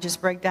they might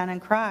just break down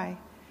and cry,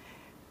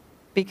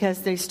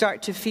 because they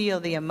start to feel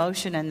the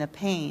emotion and the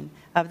pain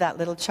of that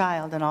little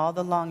child and all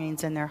the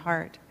longings in their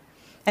heart.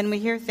 And we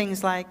hear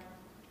things like,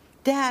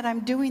 Dad,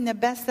 I'm doing the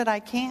best that I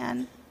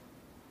can.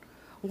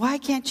 Why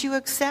can't you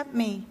accept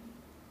me?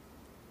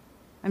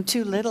 I'm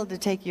too little to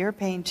take your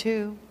pain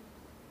too.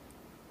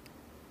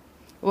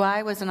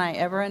 Why wasn't I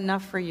ever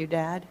enough for you,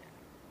 Dad?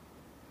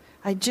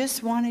 I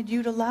just wanted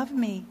you to love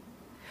me.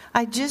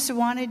 I just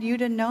wanted you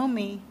to know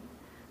me.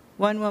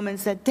 One woman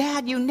said,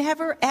 Dad, you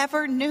never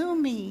ever knew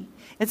me.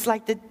 It's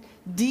like the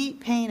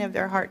deep pain of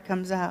their heart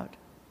comes out.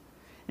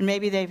 And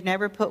maybe they've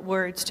never put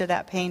words to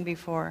that pain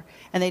before,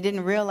 and they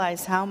didn't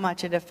realize how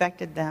much it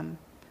affected them.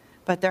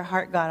 But their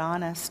heart got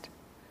honest.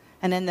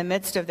 And in the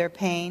midst of their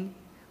pain,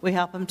 we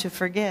help them to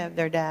forgive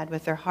their dad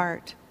with their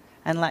heart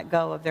and let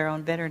go of their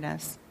own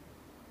bitterness.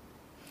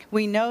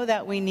 We know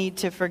that we need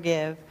to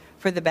forgive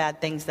for the bad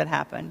things that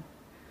happen.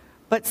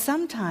 But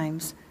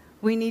sometimes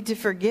we need to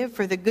forgive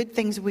for the good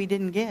things we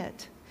didn't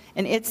get.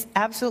 And it's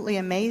absolutely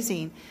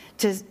amazing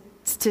to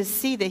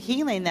see the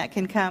healing that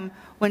can come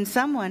when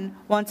someone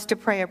wants to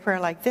pray a prayer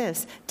like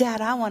this. Dad,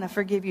 I want to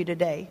forgive you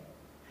today.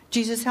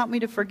 Jesus, help me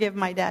to forgive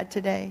my dad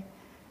today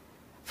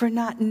for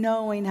not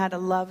knowing how to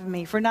love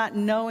me, for not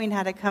knowing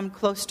how to come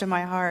close to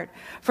my heart,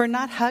 for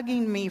not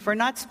hugging me, for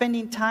not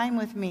spending time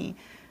with me,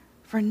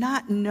 for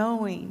not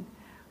knowing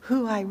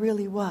who I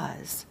really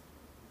was.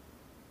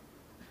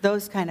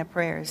 Those kind of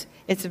prayers.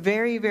 It's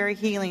very, very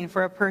healing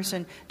for a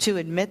person to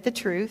admit the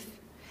truth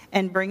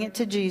and bring it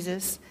to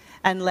Jesus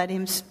and let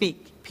him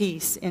speak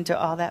peace into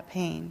all that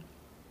pain.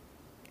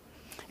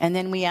 And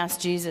then we ask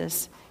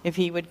Jesus if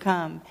he would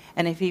come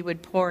and if he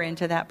would pour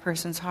into that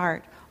person's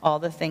heart all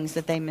the things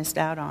that they missed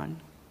out on.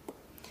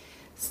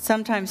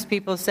 Sometimes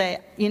people say,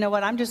 you know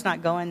what, I'm just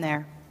not going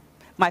there.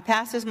 My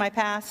past is my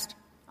past.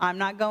 I'm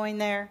not going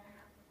there.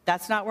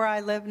 That's not where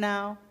I live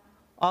now.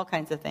 All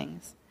kinds of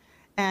things.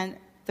 And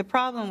the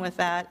problem with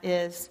that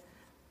is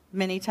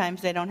many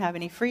times they don't have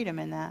any freedom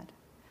in that.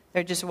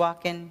 They're just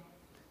walking,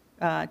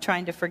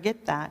 trying to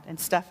forget that and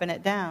stuffing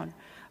it down.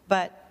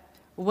 But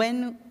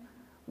when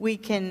we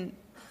can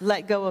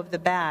let go of the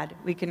bad,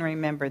 we can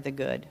remember the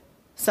good.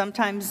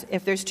 Sometimes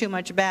if there's too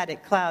much bad,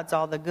 it clouds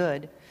all the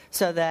good,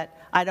 so that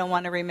I don't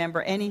want to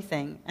remember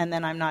anything, and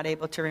then I'm not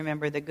able to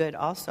remember the good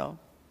also.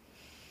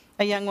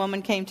 A young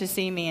woman came to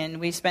see me, and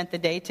we spent the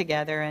day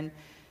together, and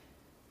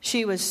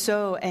she was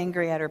so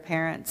angry at her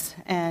parents,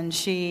 and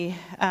she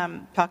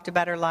talked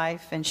about her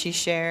life, and she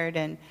shared,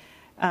 and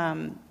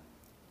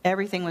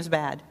everything was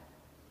bad.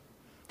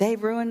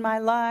 They've ruined my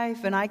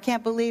life, and I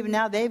can't believe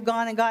now they've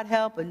gone and got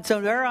help, and so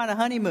they're on a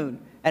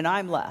honeymoon, and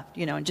I'm left,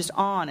 and just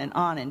on,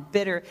 and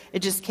bitter. It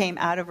just came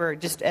out of her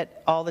just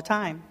all the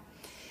time.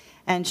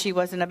 And she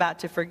wasn't about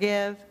to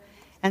forgive,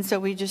 and so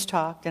we just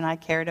talked, and I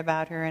cared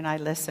about her, and I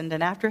listened,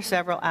 and after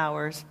several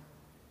hours,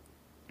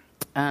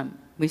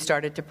 we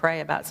started to pray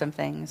about some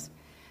things.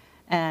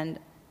 And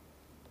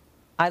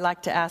I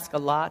like to ask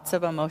lots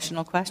of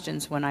emotional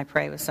questions when I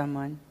pray with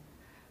someone.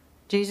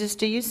 Jesus,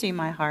 do you see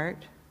my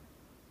heart?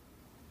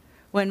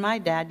 When my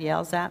dad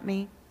yells at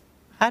me,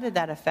 how did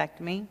that affect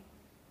me?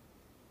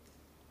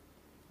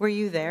 Were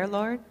you there,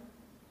 Lord?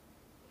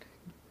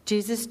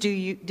 Jesus,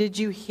 did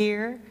you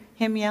hear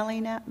him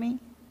yelling at me?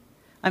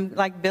 I'm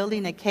like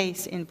building a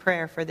case in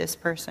prayer for this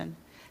person,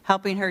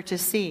 helping her to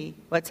see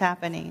what's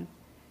happening.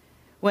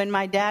 When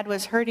my dad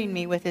was hurting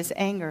me with his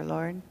anger,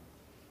 Lord,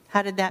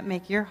 how did that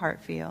make your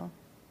heart feel?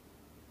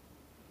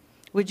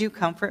 Would you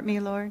comfort me,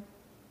 Lord?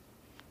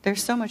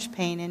 There's so much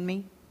pain in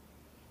me.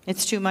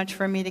 It's too much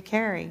for me to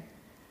carry.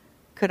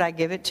 Could I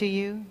give it to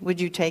you?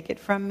 Would you take it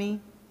from me?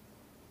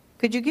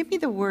 Could you give me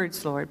the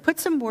words, Lord? Put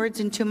some words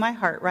into my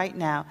heart right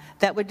now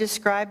that would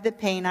describe the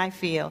pain I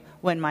feel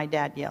when my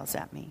dad yells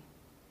at me.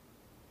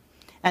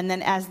 And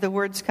then as the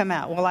words come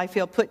out, well, I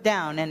feel put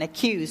down and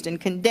accused and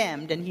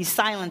condemned, and he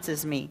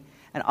silences me.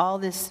 And all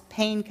this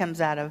pain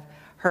comes out of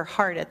her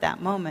heart at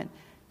that moment.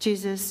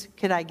 Jesus,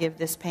 could I give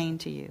this pain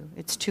to you?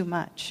 It's too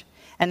much.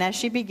 And as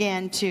she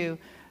began to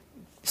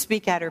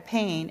speak out her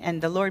pain,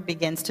 and the Lord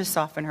begins to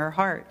soften her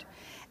heart.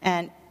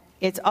 And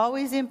it's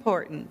always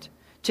important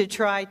to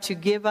try to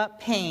give up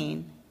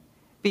pain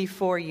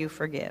before you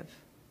forgive.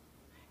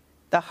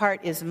 The heart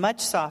is much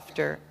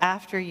softer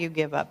after you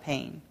give up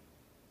pain.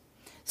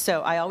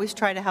 So I always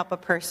try to help a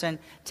person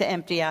to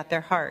empty out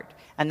their heart.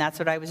 And that's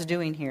what I was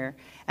doing here.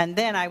 And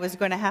then I was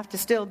going to have to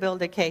still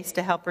build a case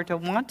to help her to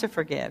want to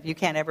forgive. You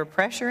can't ever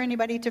pressure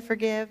anybody to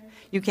forgive.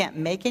 You can't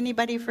make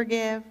anybody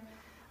forgive.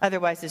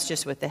 Otherwise, it's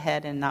just with the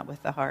head and not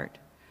with the heart.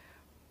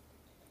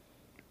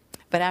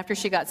 But after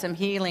she got some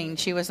healing,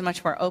 she was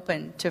much more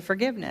open to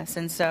forgiveness.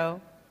 And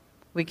so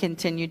we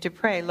continued to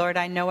pray, Lord,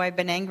 I know I've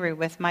been angry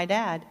with my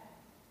dad.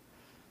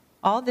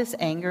 All this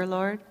anger,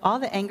 Lord, all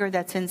the anger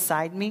that's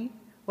inside me,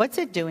 what's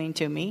it doing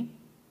to me?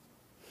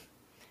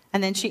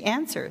 And then she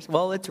answers,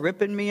 well, it's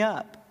ripping me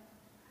up.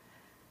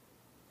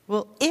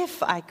 Well,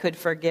 if I could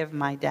forgive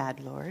my dad,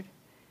 Lord,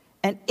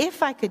 and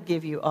if I could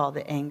give you all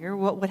the anger,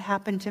 what would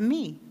happen to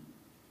me?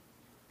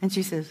 And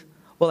she says,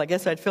 well, I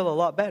guess I'd feel a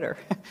lot better.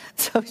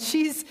 So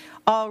she's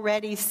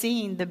already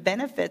seen the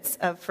benefits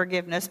of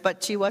forgiveness,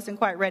 but she wasn't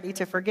quite ready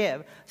to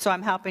forgive. So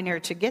I'm helping her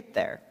to get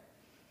there.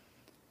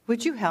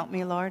 Would you help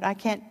me, Lord? I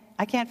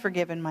can't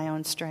forgive in my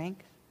own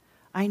strength.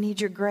 I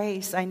need your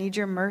grace. I need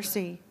your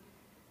mercy.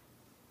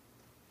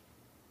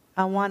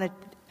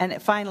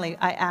 And finally,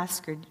 I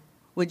asked her,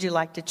 would you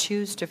like to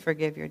choose to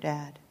forgive your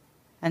dad?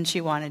 And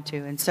she wanted to.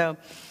 And so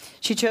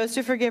she chose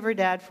to forgive her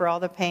dad for all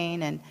the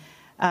pain.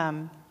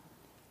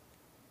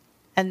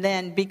 And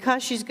then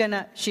because she's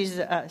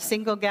a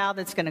single gal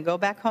that's going to go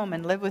back home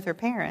and live with her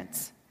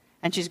parents,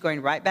 and she's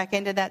going right back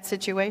into that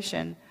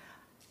situation,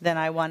 then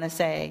I want to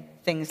say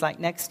things like,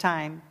 next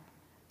time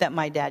that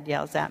my dad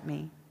yells at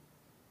me,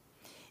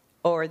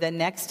 or the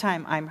next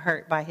time I'm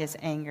hurt by his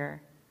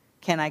anger,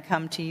 can I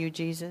come to you,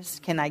 Jesus?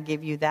 Can I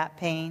give you that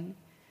pain?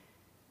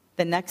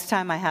 The next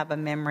time I have a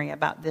memory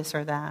about this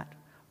or that,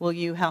 will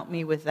you help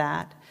me with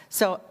that?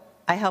 So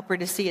I help her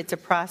to see it's a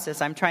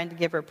process. I'm trying to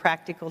give her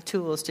practical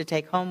tools to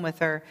take home with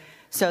her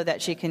so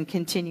that she can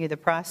continue the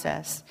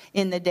process.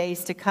 In the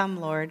days to come,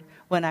 Lord,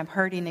 when I'm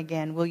hurting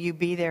again, will you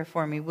be there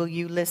for me? Will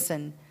you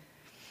listen?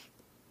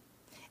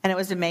 And it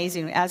was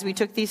amazing. As we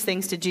took these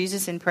things to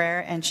Jesus in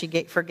prayer and she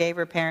forgave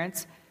her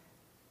parents,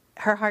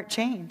 her heart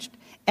changed.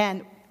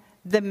 And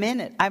the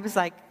minute, I was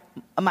like,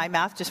 my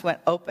mouth just went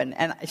open.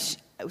 And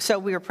so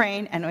we were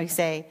praying and we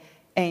say,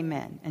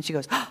 amen. And she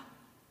goes, oh,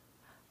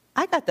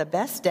 I got the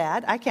best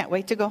dad. I can't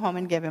wait to go home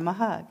and give him a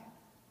hug.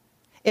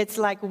 It's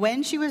like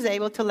when she was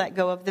able to let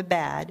go of the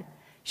bad,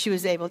 she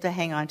was able to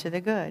hang on to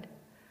the good.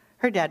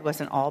 Her dad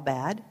wasn't all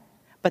bad,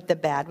 but the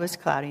bad was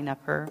clouding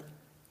up her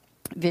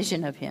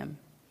vision of him.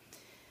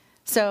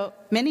 So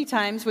many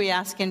times we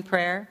ask in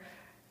prayer,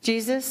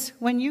 Jesus,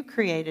 when you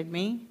created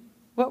me,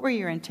 what were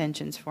your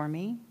intentions for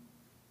me?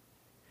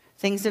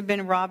 Things have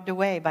been robbed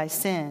away by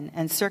sin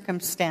and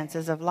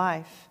circumstances of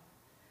life.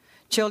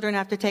 Children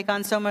have to take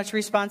on so much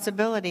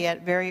responsibility at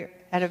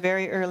a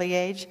very early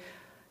age.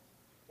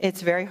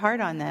 It's very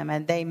hard on them,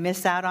 and they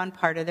miss out on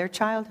part of their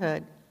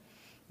childhood.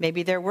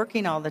 Maybe they're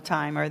working all the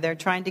time, or they're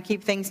trying to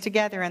keep things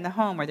together in the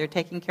home, or they're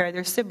taking care of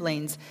their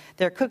siblings.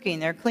 They're cooking,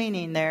 they're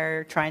cleaning,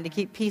 they're trying to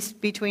keep peace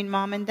between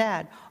mom and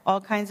dad.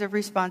 All kinds of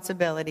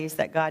responsibilities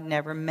that God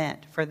never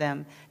meant for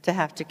them to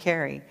have to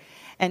carry.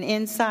 And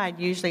inside,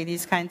 usually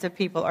these kinds of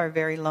people are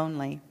very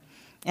lonely,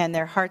 and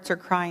their hearts are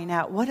crying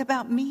out, what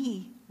about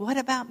me? What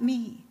about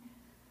me?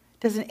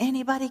 Doesn't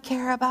anybody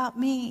care about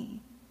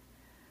me?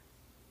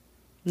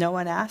 No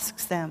one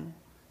asks them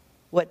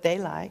what they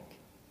like,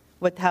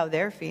 how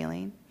they're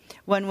feeling.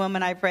 One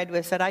woman I prayed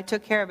with said, I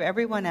took care of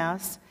everyone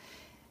else,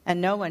 and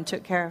no one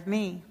took care of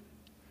me.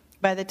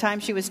 By the time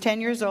she was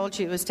 10 years old,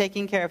 she was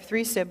taking care of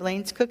 3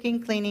 siblings,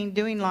 cooking, cleaning,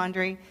 doing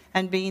laundry,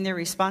 and being the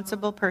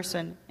responsible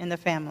person in the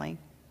family.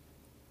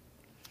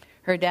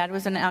 Her dad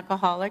was an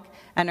alcoholic,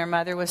 and her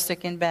mother was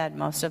sick in bed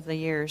most of the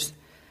years.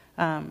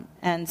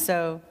 And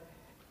so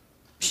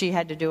she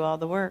had to do all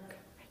the work.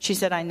 She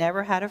said, I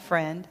never had a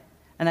friend,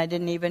 and I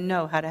didn't even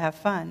know how to have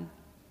fun.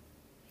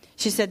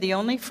 She said, the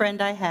only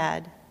friend I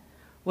had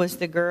was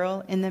the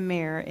girl in the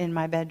mirror in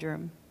my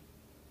bedroom.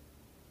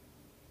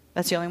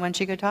 That's the only one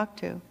she could talk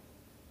to.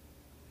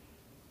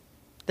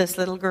 This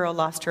little girl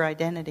lost her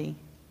identity.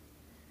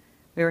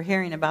 We were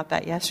hearing about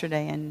that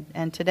yesterday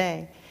and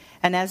today.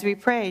 And as we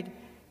prayed,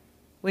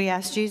 we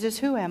asked Jesus,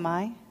 who am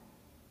I?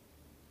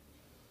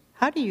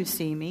 How do you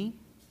see me?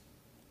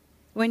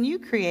 When you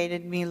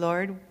created me,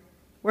 Lord,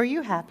 were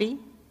you happy?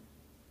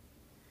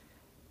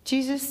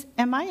 Jesus,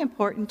 am I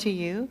important to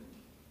you?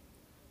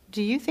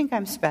 Do you think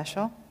I'm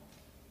special?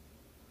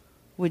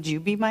 Would you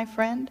be my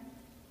friend?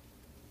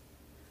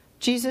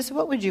 Jesus,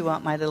 what would you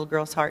want my little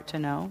girl's heart to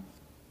know?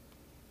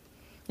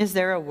 Is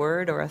there a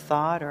word or a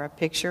thought or a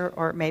picture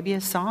or maybe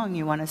a song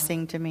you want to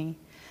sing to me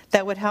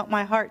that would help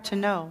my heart to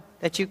know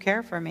that you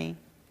care for me?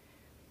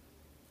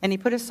 And he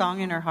put a song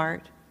in her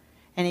heart,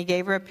 and he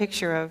gave her a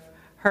picture of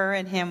her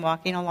and him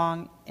walking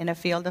along in a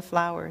field of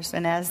flowers.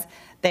 And as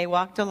they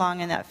walked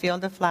along in that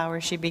field of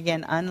flowers, she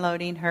began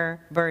unloading her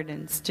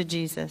burdens to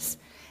Jesus.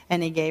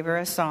 And he gave her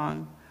a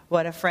song,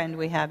 what a friend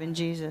we have in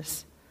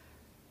Jesus.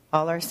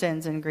 All our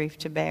sins and grief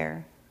to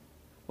bear.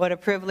 What a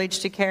privilege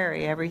to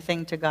carry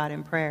everything to God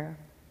in prayer.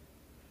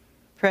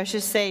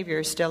 Precious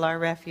Savior, still our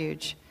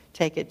refuge.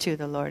 Take it to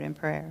the Lord in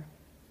prayer.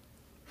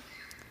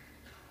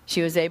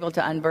 She was able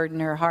to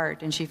unburden her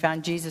heart, and she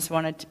found do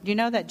you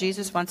know that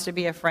Jesus wants to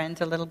be a friend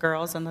to little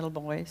girls and little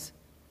boys?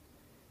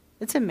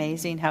 It's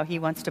amazing how he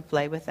wants to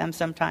play with them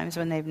sometimes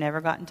when they've never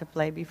gotten to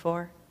play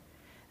before.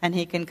 And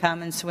he can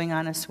come and swing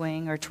on a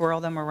swing or twirl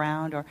them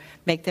around or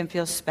make them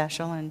feel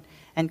special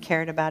and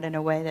cared about in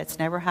a way that's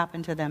never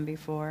happened to them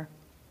before.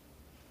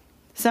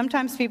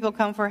 Sometimes people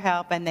come for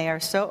help and they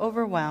are so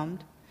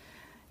overwhelmed.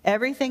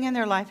 Everything in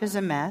their life is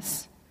a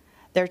mess.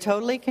 They're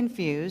totally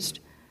confused.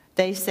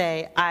 They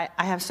say, I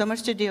have so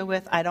much to deal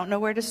with. I don't know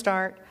where to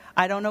start.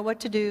 I don't know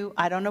what to do.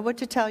 I don't know what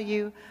to tell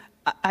you.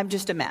 I'm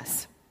just a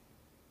mess.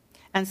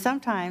 And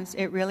sometimes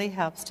it really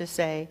helps to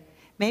say,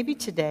 maybe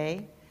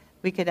today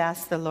we could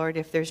ask the Lord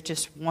if there's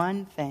just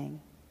one thing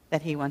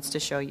that he wants to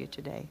show you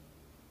today.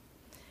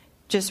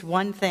 Just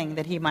one thing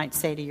that he might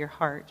say to your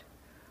heart.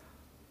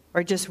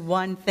 Or just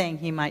one thing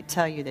he might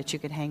tell you that you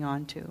could hang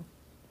on to.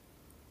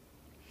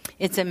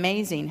 It's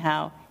amazing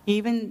how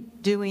even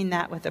doing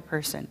that with a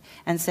person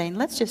and saying,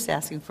 let's just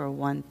ask him for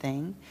one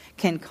thing,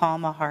 can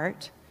calm a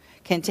heart,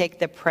 can take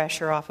the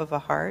pressure off of a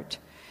heart.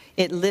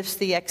 It lifts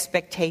the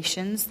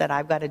expectations that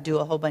I've got to do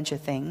a whole bunch of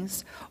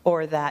things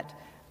or that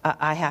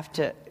I have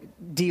to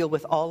deal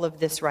with all of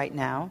this right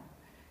now.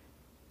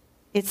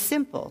 It's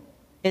simple.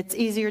 It's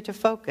easier to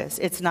focus.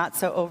 It's not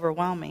so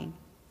overwhelming.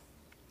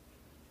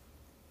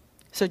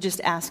 So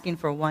just asking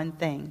for one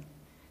thing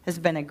has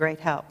been a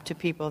great help to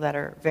people that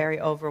are very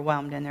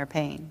overwhelmed in their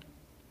pain.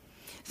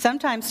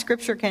 Sometimes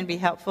Scripture can be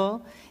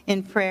helpful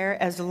in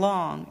prayer as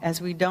long as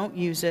we don't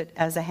use it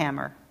as a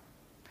hammer.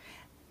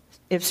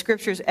 If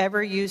Scripture is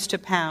ever used to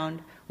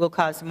pound, will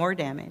cause more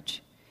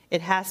damage.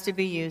 It has to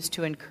be used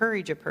to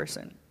encourage a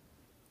person.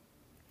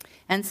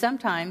 And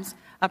sometimes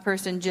a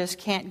person just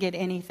can't get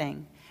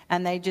anything,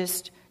 and they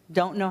just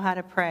don't know how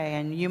to pray,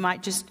 and you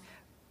might just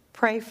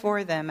pray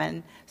for them,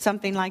 and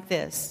something like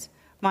this.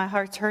 My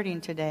heart's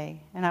hurting today,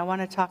 and I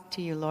want to talk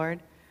to you, Lord,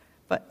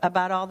 but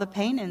about all the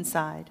pain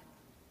inside.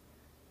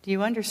 Do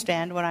you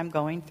understand what I'm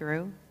going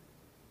through?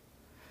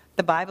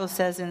 The Bible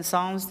says in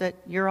Psalms that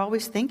you're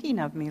always thinking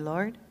of me,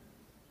 Lord.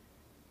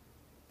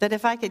 That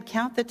if I could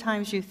count the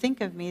times you think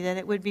of me, that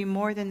it would be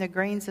more than the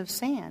grains of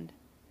sand.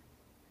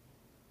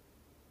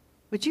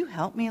 Would you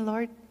help me,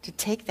 Lord, to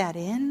take that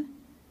in?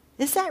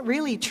 Is that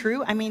really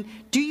true? I mean,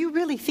 do you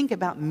really think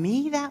about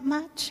me that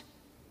much?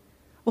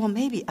 Well,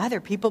 maybe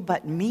other people,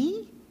 but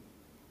me?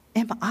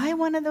 Am I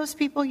one of those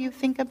people you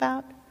think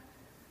about?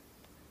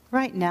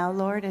 Right now,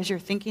 Lord, as you're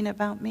thinking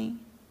about me,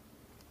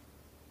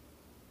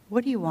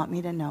 what do you want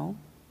me to know?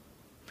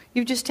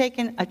 You've just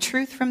taken a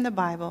truth from the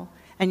Bible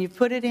and you've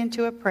put it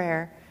into a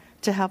prayer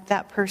to help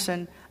that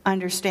person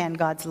understand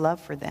God's love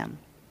for them.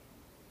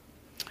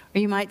 Or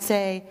you might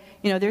say,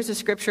 there's a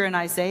scripture in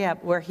Isaiah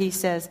where he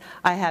says,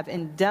 I have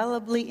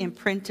indelibly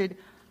imprinted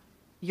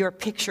your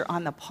picture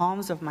on the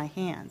palms of my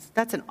hands.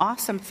 That's an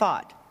awesome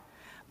thought.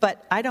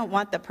 But I don't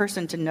want the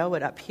person to know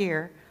it up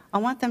here. I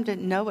want them to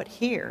know it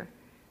here.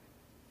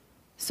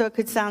 So it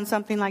could sound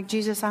something like,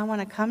 Jesus, I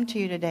want to come to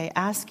you today,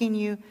 asking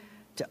you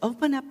to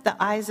open up the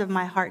eyes of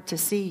my heart to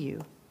see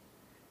you.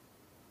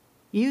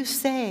 You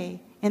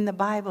say in the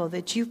Bible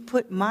that you've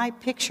put my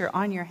picture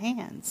on your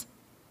hands.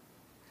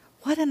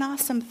 What an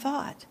awesome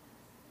thought.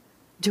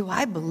 Do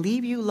I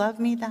believe you love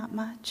me that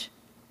much?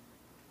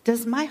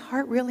 Does my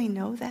heart really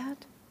know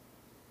that?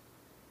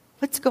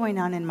 What's going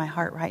on in my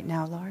heart right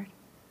now, Lord?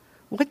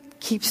 What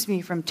keeps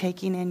me from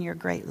taking in your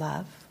great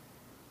love?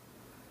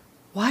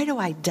 Why do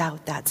I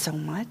doubt that so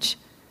much?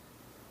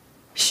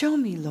 Show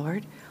me,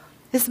 Lord.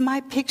 Is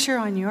my picture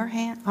on your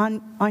hand?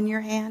 On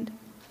your hand?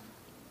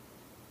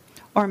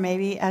 Or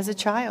maybe as a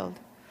child.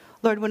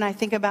 Lord, when I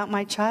think about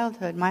my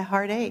childhood, my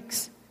heart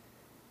aches.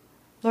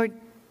 Lord,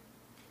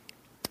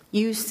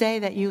 you say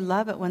that you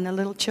love it when the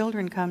little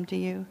children come to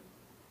you.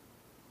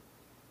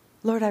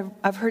 Lord,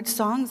 I've heard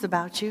songs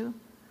about you.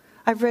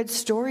 I've read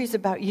stories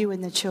about you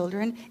and the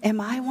children. Am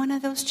I one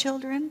of those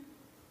children?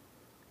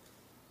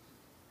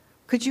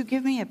 Could you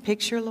give me a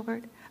picture,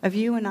 Lord, of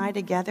you and I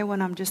together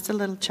when I'm just a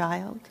little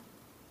child?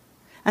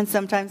 And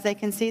sometimes they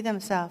can see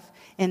themselves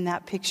in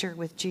that picture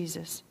with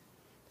Jesus.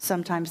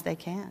 Sometimes they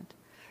can't.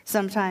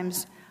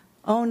 Sometimes,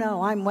 oh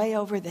no, I'm way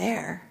over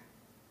there.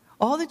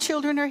 All the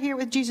children are here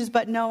with Jesus,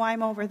 but no,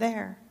 I'm over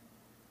there.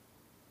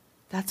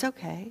 That's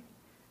okay.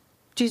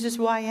 Jesus,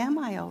 why am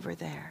I over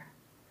there?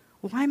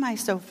 Why am I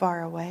so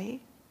far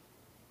away?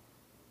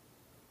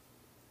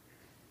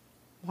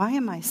 Why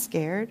am I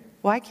scared?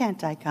 Why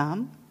can't I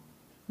come?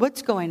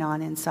 What's going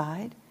on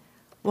inside?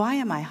 Why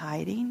am I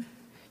hiding?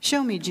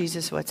 Show me,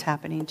 Jesus, what's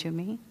happening to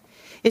me.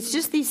 It's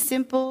just these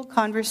simple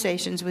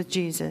conversations with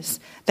Jesus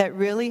that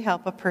really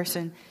help a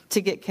person to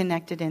get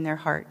connected in their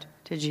heart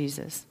to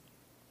Jesus.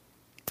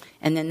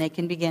 And then they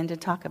can begin to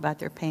talk about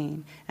their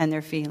pain and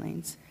their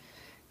feelings.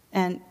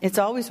 And it's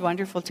always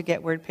wonderful to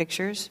get word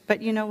pictures,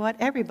 but you know what?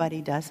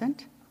 Everybody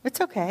doesn't.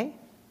 It's okay.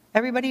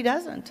 Everybody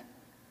doesn't.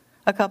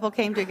 A couple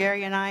came to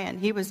Gary and I, and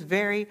he was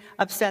very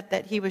upset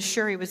that he was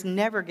sure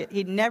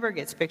he never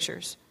gets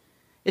pictures.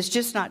 It's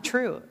just not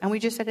true. And we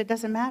just said, it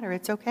doesn't matter.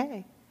 It's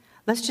okay.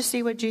 Let's just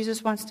see what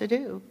Jesus wants to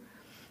do.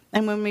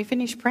 And when we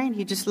finished praying,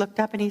 he just looked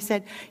up and he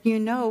said,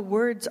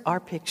 words are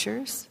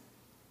pictures.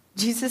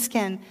 Jesus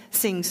can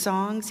sing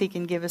songs. He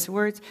can give us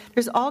words.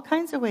 There's all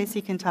kinds of ways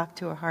he can talk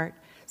to a heart.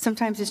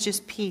 Sometimes it's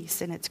just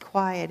peace and it's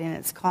quiet and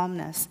it's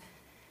calmness.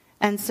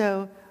 And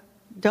so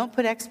don't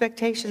put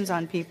expectations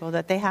on people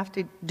that they have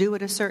to do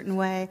it a certain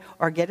way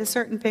or get a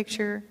certain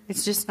picture.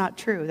 It's just not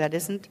true. That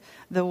isn't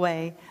the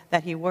way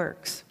that he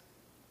works.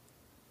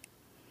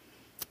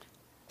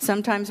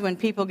 Sometimes when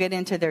people get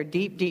into their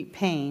deep, deep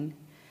pain,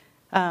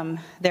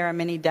 there are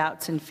many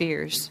doubts and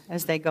fears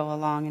as they go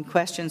along, and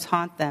questions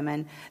haunt them,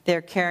 and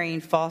they're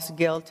carrying false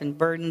guilt and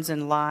burdens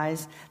and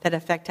lies that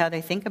affect how they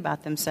think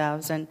about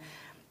themselves. And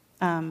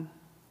an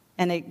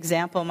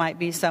example might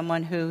be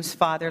someone whose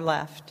father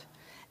left,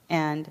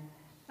 and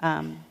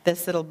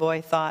this little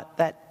boy thought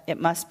that it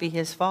must be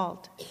his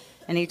fault.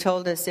 And he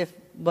told us, if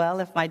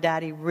my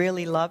daddy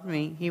really loved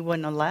me, he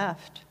wouldn't have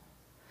left.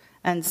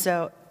 And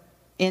so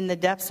in the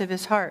depths of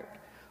his heart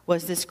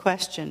was this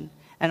question,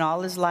 and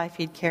all his life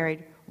he'd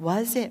carried,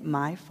 was it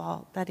my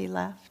fault that he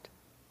left?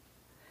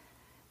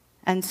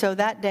 And so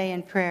that day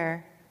in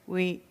prayer,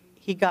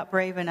 he got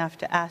brave enough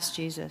to ask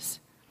Jesus,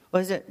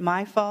 was it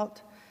my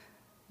fault,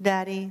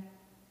 Daddy?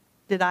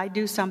 Did I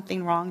do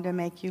something wrong to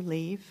make you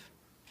leave?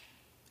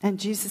 And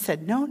Jesus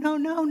said, no,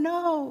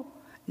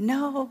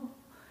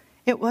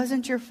 it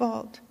wasn't your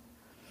fault.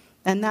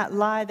 And that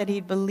lie that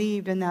he'd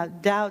believed and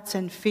that doubts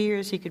and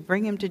fears, he could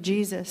bring him to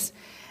Jesus.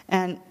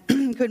 And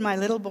could my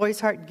little boy's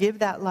heart give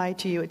that lie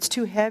to you? It's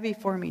too heavy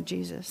for me,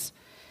 Jesus.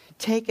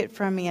 Take it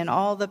from me, and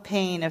all the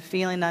pain of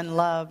feeling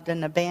unloved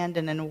and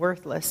abandoned and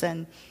worthless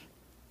and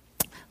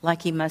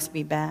like he must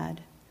be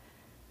bad.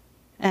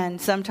 And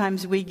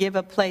sometimes we give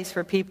a place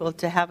for people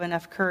to have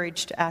enough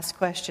courage to ask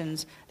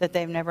questions that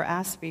they've never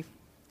asked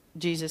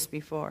Jesus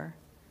before.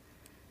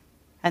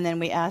 And then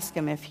we ask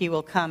him if he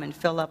will come and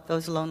fill up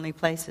those lonely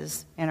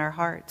places in our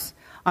hearts,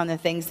 on the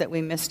things that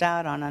we missed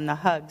out on the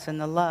hugs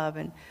and the love,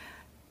 and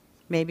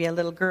maybe a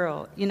little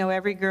girl.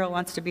 Every girl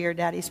wants to be her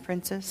daddy's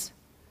princess.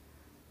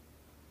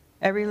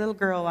 Every little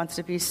girl wants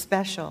to be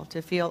special,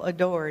 to feel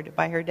adored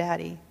by her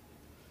daddy.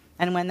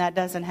 And when that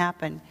doesn't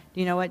happen,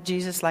 you know what?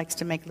 Jesus likes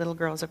to make little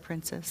girls a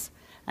princess.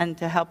 and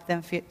to help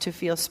them to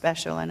feel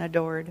special and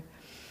adored.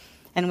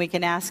 And we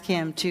can ask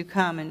him to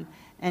come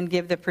and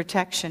give the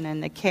protection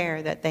and the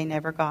care that they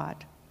never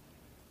got.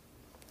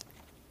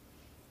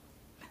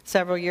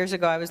 Several years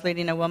ago, I was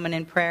leading a woman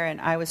in prayer,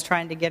 and I was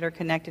trying to get her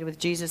connected with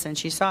Jesus, and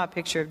she saw a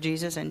picture of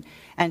Jesus,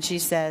 and she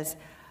says,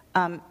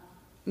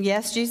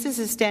 yes, Jesus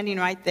is standing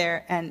right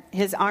there, and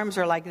his arms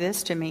are like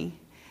this to me.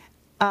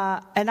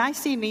 And I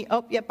see me,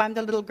 oh, yep, I'm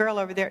the little girl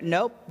over there.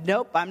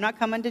 Nope, I'm not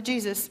coming to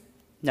Jesus.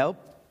 Nope.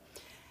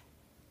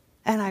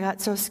 And I got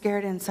so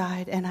scared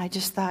inside, and I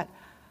just thought,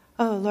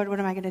 oh, Lord, what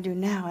am I going to do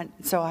now? And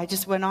so I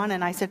just went on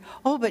and I said,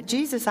 oh, but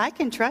Jesus, I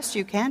can trust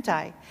you, can't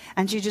I?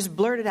 And she just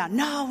blurted out,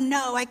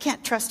 no, I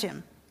can't trust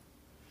him.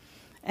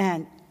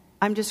 And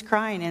I'm just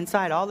crying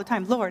inside all the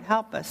time, Lord,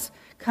 help us,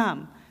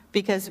 come.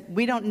 Because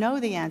we don't know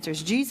the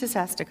answers. Jesus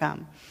has to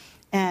come.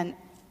 And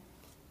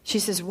she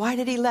says, why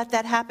did he let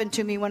that happen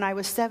to me when I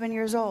was 7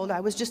 years old? I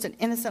was just an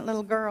innocent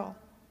little girl.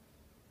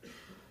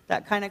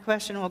 That kind of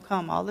question will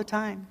come all the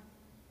time.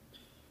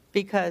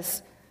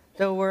 Because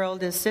the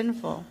world is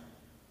sinful.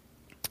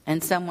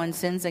 And someone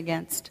sins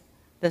against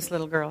this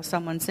little girl.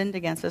 Someone sinned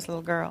against this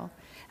little girl.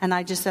 And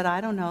I just said,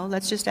 I don't know.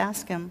 Let's just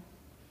ask him.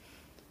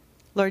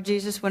 Lord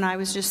Jesus, when I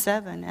was just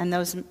 7 and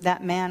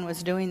that man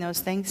was doing those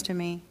things to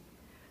me,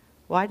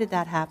 why did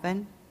that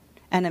happen?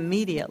 And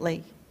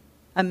immediately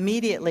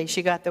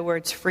she got the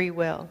words free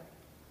will.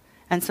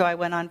 And so I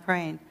went on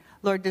praying.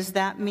 Lord, does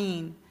that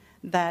mean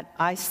that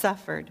I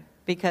suffered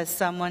because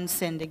someone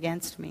sinned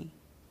against me?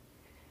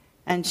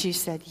 And she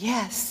said,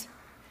 yes.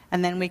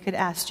 And then we could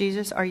ask,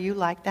 Jesus, are you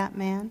like that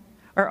man?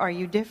 Or are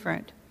you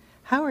different?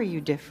 How are you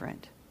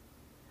different?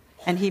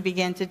 And he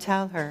began to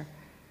tell her.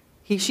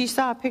 She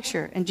saw a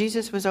picture, and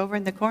Jesus was over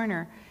in the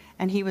corner,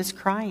 and he was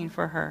crying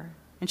for her.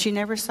 And she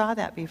never saw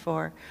that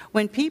before.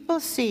 When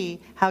people see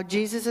how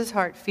Jesus'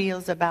 heart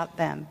feels about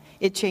them,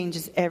 it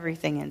changes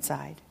everything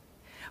inside.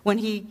 When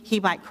he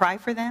might cry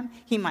for them,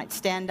 he might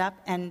stand up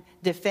and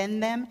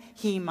defend them,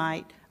 he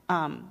might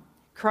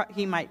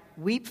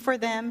weep for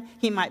them.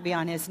 He might be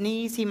on his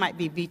knees. He might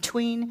be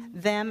between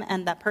them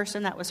and that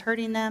person that was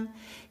hurting them.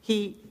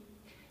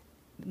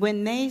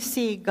 When they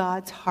see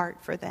God's heart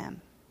for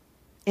them,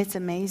 it's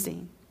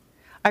amazing.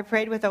 I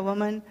prayed with a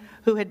woman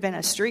who had been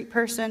a street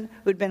person,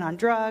 who'd been on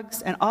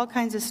drugs and all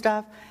kinds of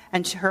stuff,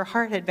 and her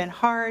heart had been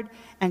hard,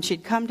 and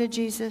she'd come to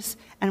Jesus,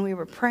 and we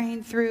were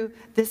praying through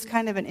this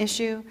kind of an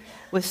issue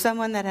with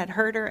someone that had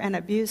hurt her and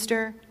abused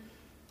her,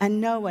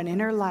 and no one in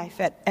her life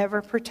had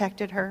ever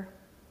protected her.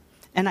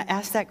 And I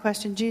asked that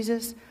question,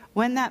 Jesus,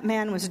 when that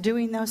man was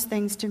doing those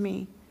things to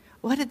me,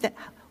 what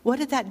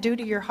did that do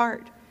to your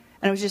heart?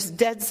 And it was just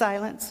dead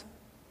silence.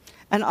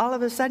 And all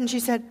of a sudden she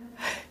said,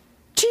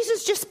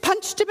 Jesus just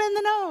punched him in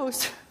the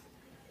nose.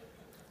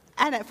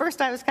 And at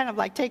first I was kind of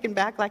like taken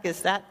back, like,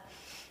 is that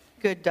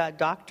good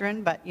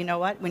doctrine? But you know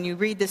what? When you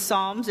read the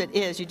Psalms, it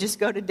is. You just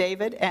go to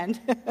David, and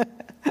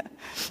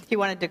he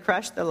wanted to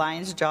crush the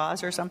lion's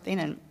jaws or something.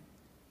 And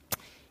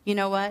you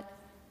know what?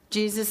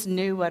 Jesus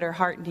knew what her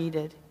heart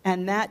needed.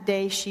 And that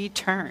day she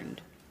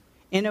turned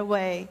in a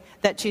way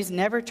that she's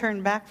never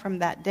turned back from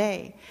that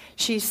day.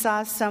 She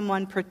saw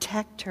someone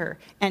protect her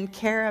and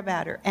care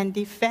about her and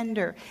defend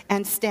her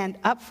and stand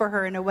up for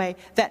her in a way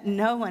that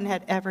no one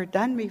had ever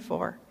done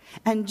before.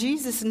 And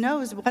Jesus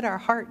knows what our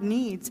heart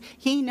needs.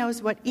 He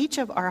knows what each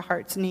of our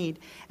hearts need.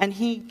 And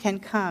he can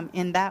come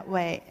in that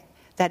way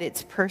that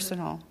it's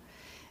personal.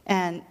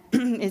 And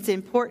it's an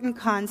important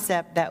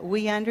concept that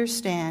we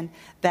understand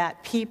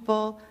that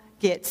people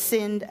get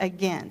sinned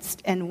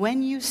against. And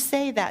when you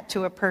say that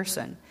to a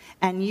person,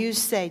 and you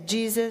say,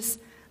 Jesus,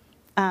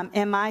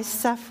 am I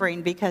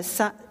suffering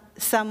because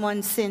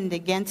someone sinned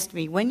against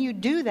me? When you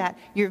do that,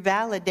 you're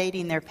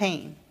validating their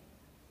pain.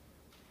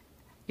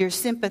 You're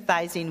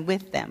sympathizing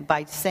with them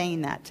by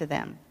saying that to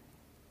them.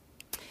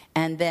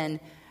 And then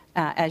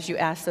as you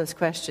ask those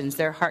questions,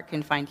 their heart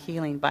can find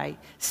healing by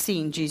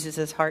seeing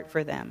Jesus' heart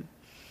for them.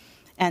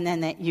 And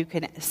then that you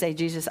can say,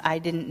 Jesus, I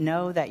didn't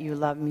know that you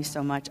loved me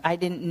so much. I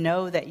didn't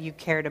know that you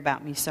cared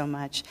about me so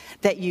much,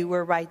 that you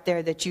were right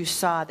there, that you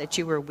saw that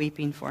you were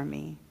weeping for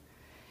me.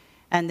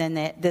 And then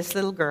this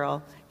little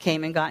girl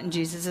came and got in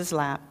Jesus'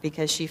 lap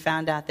because she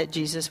found out that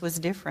Jesus was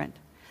different,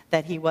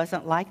 that he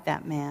wasn't like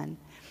that man.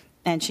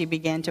 And she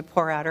began to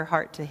pour out her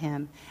heart to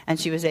him, and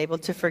she was able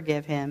to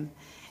forgive him.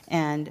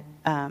 And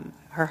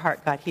her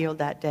heart got healed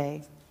that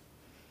day.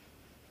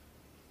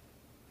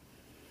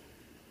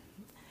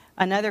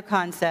 Another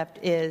concept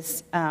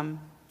is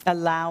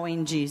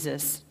allowing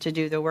Jesus to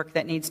do the work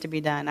that needs to be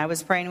done. I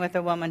was praying with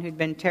a woman who'd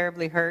been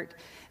terribly hurt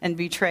and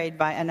betrayed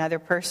by another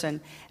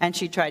person. And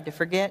she tried to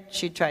forget,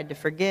 she tried to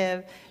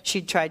forgive,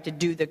 she tried to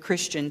do the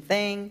Christian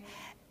thing,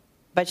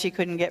 but she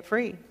couldn't get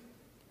free.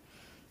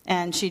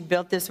 And she'd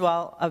built this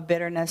wall of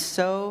bitterness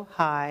so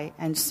high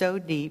and so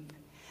deep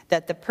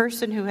that the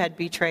person who had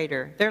betrayed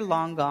her, they're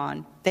long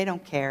gone. They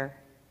don't care.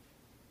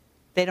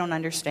 They don't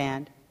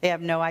understand. They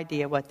have no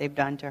idea what they've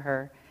done to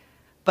her.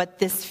 But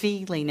this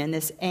feeling and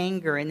this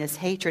anger and this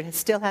hatred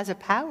still has a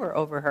power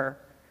over her.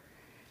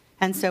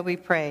 And so we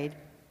prayed,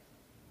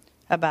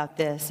 about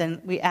this.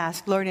 And we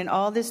ask, Lord, in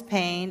all this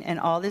pain and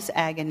all this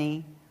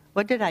agony,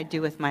 what did I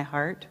do with my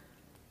heart?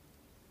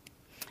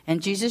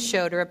 And Jesus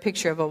showed her a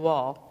picture of a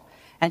wall.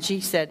 And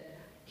she said,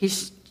 He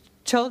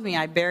told me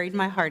I buried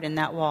my heart in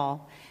that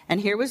wall.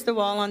 And here was the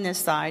wall on this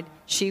side.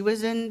 She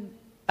was in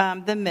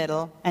the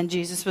middle, and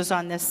Jesus was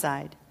on this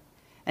side.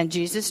 And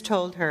Jesus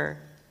told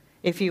her,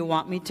 if you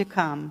want me to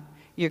come,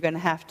 you're going to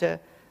have to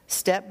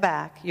step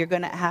back. You're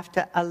going to have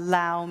to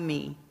allow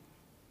me.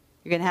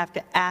 You're going to have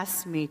to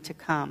ask me to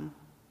come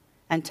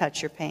and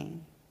touch your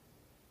pain.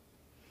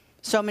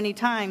 So many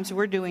times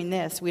we're doing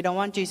this. We don't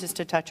want Jesus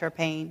to touch our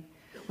pain.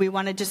 We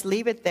want to just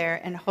leave it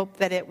there and hope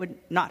that it would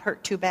not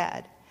hurt too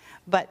bad.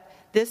 But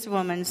this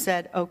woman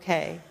said,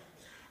 okay.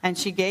 And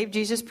she gave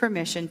Jesus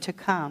permission to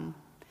come.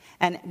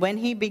 And when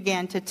he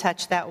began to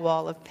touch that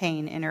wall of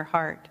pain in her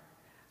heart,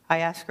 I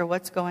asked her,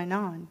 what's going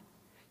on?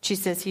 She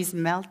says, he's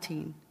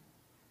melting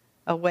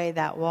away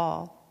that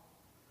wall.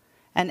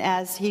 And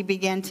as he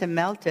began to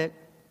melt it,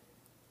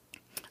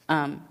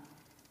 and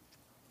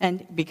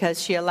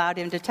because she allowed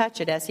him to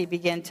touch it, as he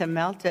began to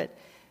melt it,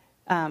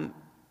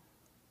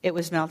 it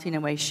was melting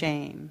away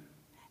shame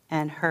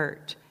and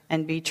hurt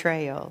and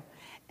betrayal.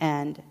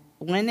 And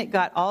when it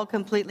got all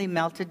completely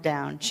melted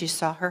down, she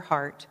saw her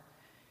heart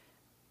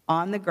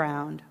on the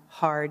ground,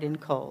 hard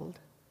and cold.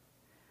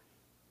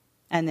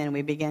 And then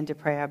we began to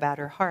pray about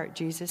her heart.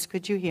 Jesus,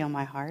 could you heal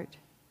my heart?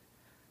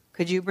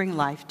 Could you bring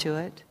life to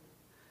it?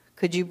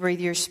 Could you breathe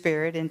your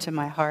spirit into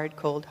my hard,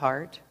 cold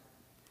heart?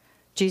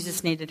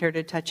 Jesus needed her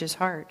to touch his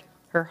heart,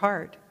 her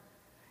heart.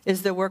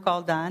 Is the work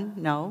all done?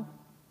 No.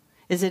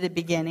 Is it a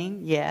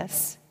beginning?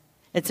 Yes.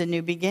 It's a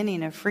new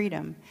beginning of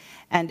freedom.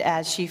 And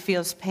as she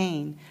feels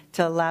pain,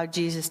 to allow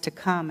Jesus to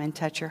come and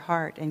touch her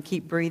heart and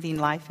keep breathing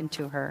life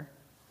into her.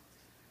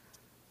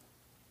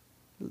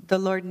 The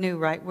Lord knew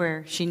right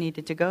where she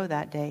needed to go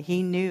that day.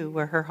 He knew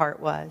where her heart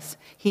was.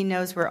 He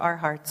knows where our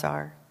hearts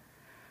are.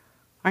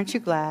 Aren't you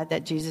glad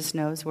that Jesus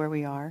knows where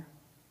we are?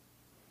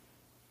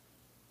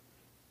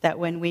 That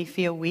when we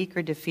feel weak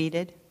or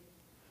defeated,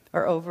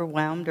 or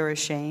overwhelmed or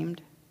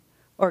ashamed,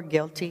 or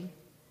guilty,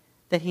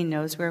 that he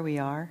knows where we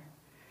are?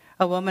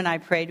 A woman I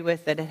prayed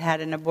with that had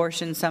had an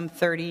abortion some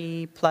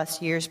 30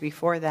 plus years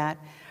before that,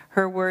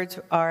 her words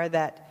are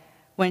that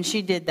when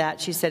she did that,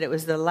 she said it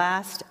was the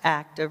last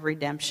act of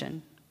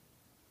redemption,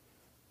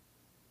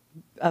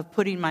 of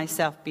putting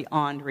myself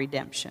beyond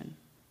redemption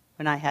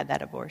when I had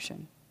that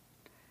abortion.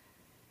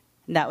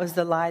 And that was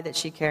the lie that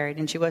she carried.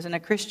 And she wasn't a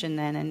Christian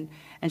then.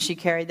 And she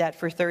carried that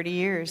for 30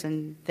 years.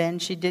 And then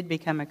she did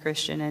become a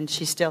Christian. And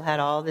she still had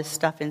all this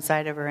stuff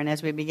inside of her. And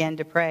as we began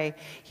to pray,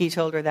 he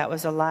told her that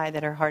was a lie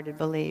that her heart had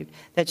believed.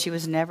 That she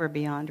was never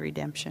beyond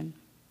redemption.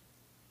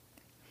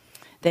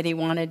 That he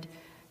wanted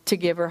to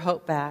give her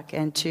hope back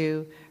and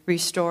to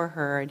restore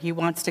her. And he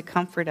wants to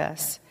comfort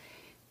us.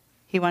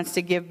 He wants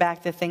to give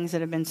back the things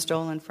that have been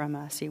stolen from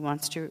us. He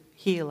wants to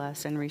heal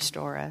us and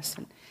restore us.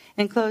 And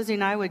in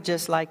closing, I would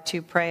just like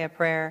to pray a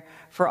prayer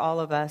for all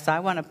of us.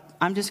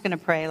 I'm just going to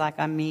pray like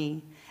I'm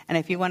me. And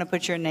if you want to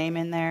put your name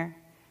in there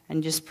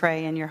and just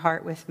pray in your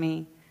heart with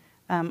me,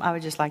 I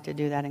would just like to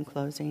do that in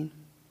closing.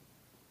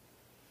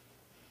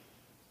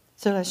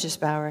 So let's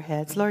just bow our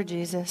heads. Lord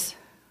Jesus,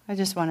 I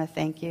just want to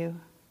thank you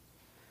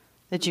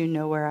that you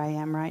know where I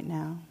am right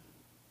now.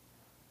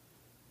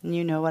 And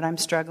you know what I'm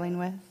struggling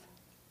with.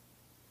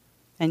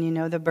 And you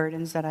know the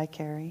burdens that I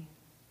carry.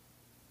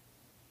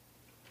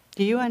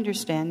 Do you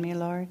understand me,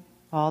 Lord?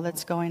 All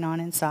that's going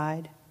on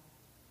inside?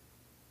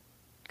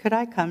 Could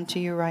I come to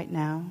you right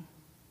now?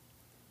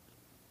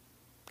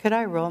 Could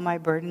I roll my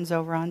burdens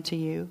over onto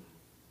you?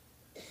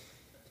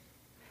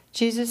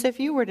 Jesus, if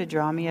you were to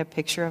draw me a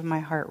picture of my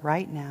heart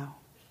right now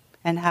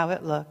and how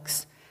it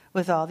looks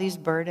with all these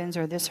burdens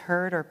or this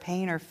hurt or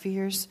pain or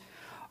fears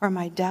or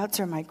my doubts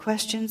or my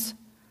questions,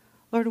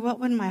 Lord, what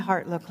would my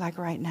heart look like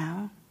right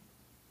now?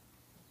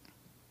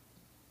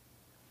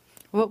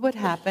 What would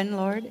happen,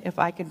 Lord, if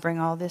I could bring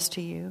all this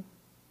to you?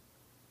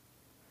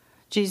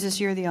 Jesus,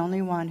 you're the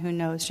only one who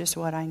knows just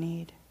what I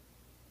need.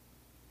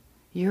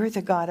 You're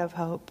the God of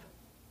hope.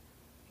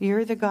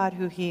 You're the God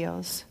who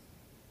heals.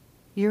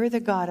 You're the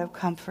God of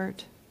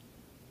comfort.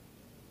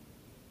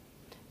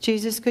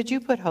 Jesus, could you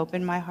put hope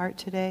in my heart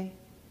today?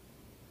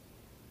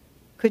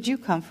 Could you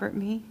comfort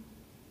me?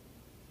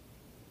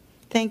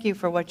 Thank you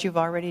for what you've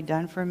already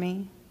done for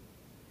me.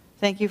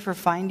 Thank you for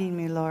finding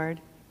me,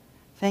 Lord.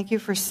 Thank you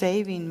for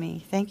saving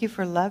me. Thank you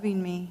for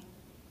loving me.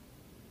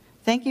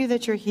 Thank you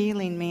that you're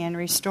healing me and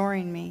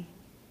restoring me.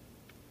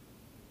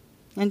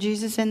 And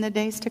Jesus, in the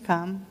days to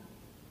come,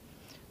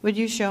 would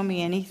you show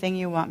me anything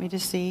you want me to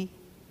see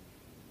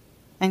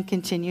and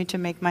continue to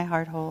make my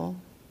heart whole?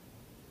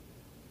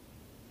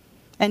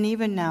 And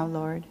even now,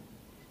 Lord,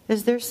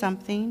 is there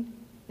something,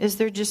 is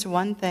there just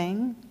one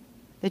thing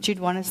that you'd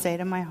want to say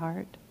to my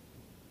heart?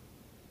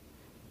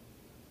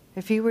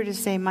 If you were to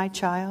say, my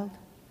child,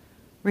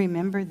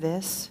 remember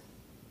this,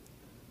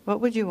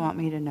 what would you want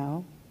me to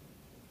know?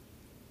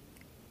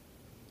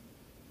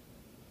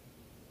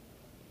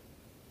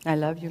 I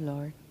love you,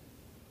 Lord.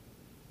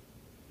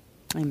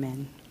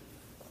 Amen.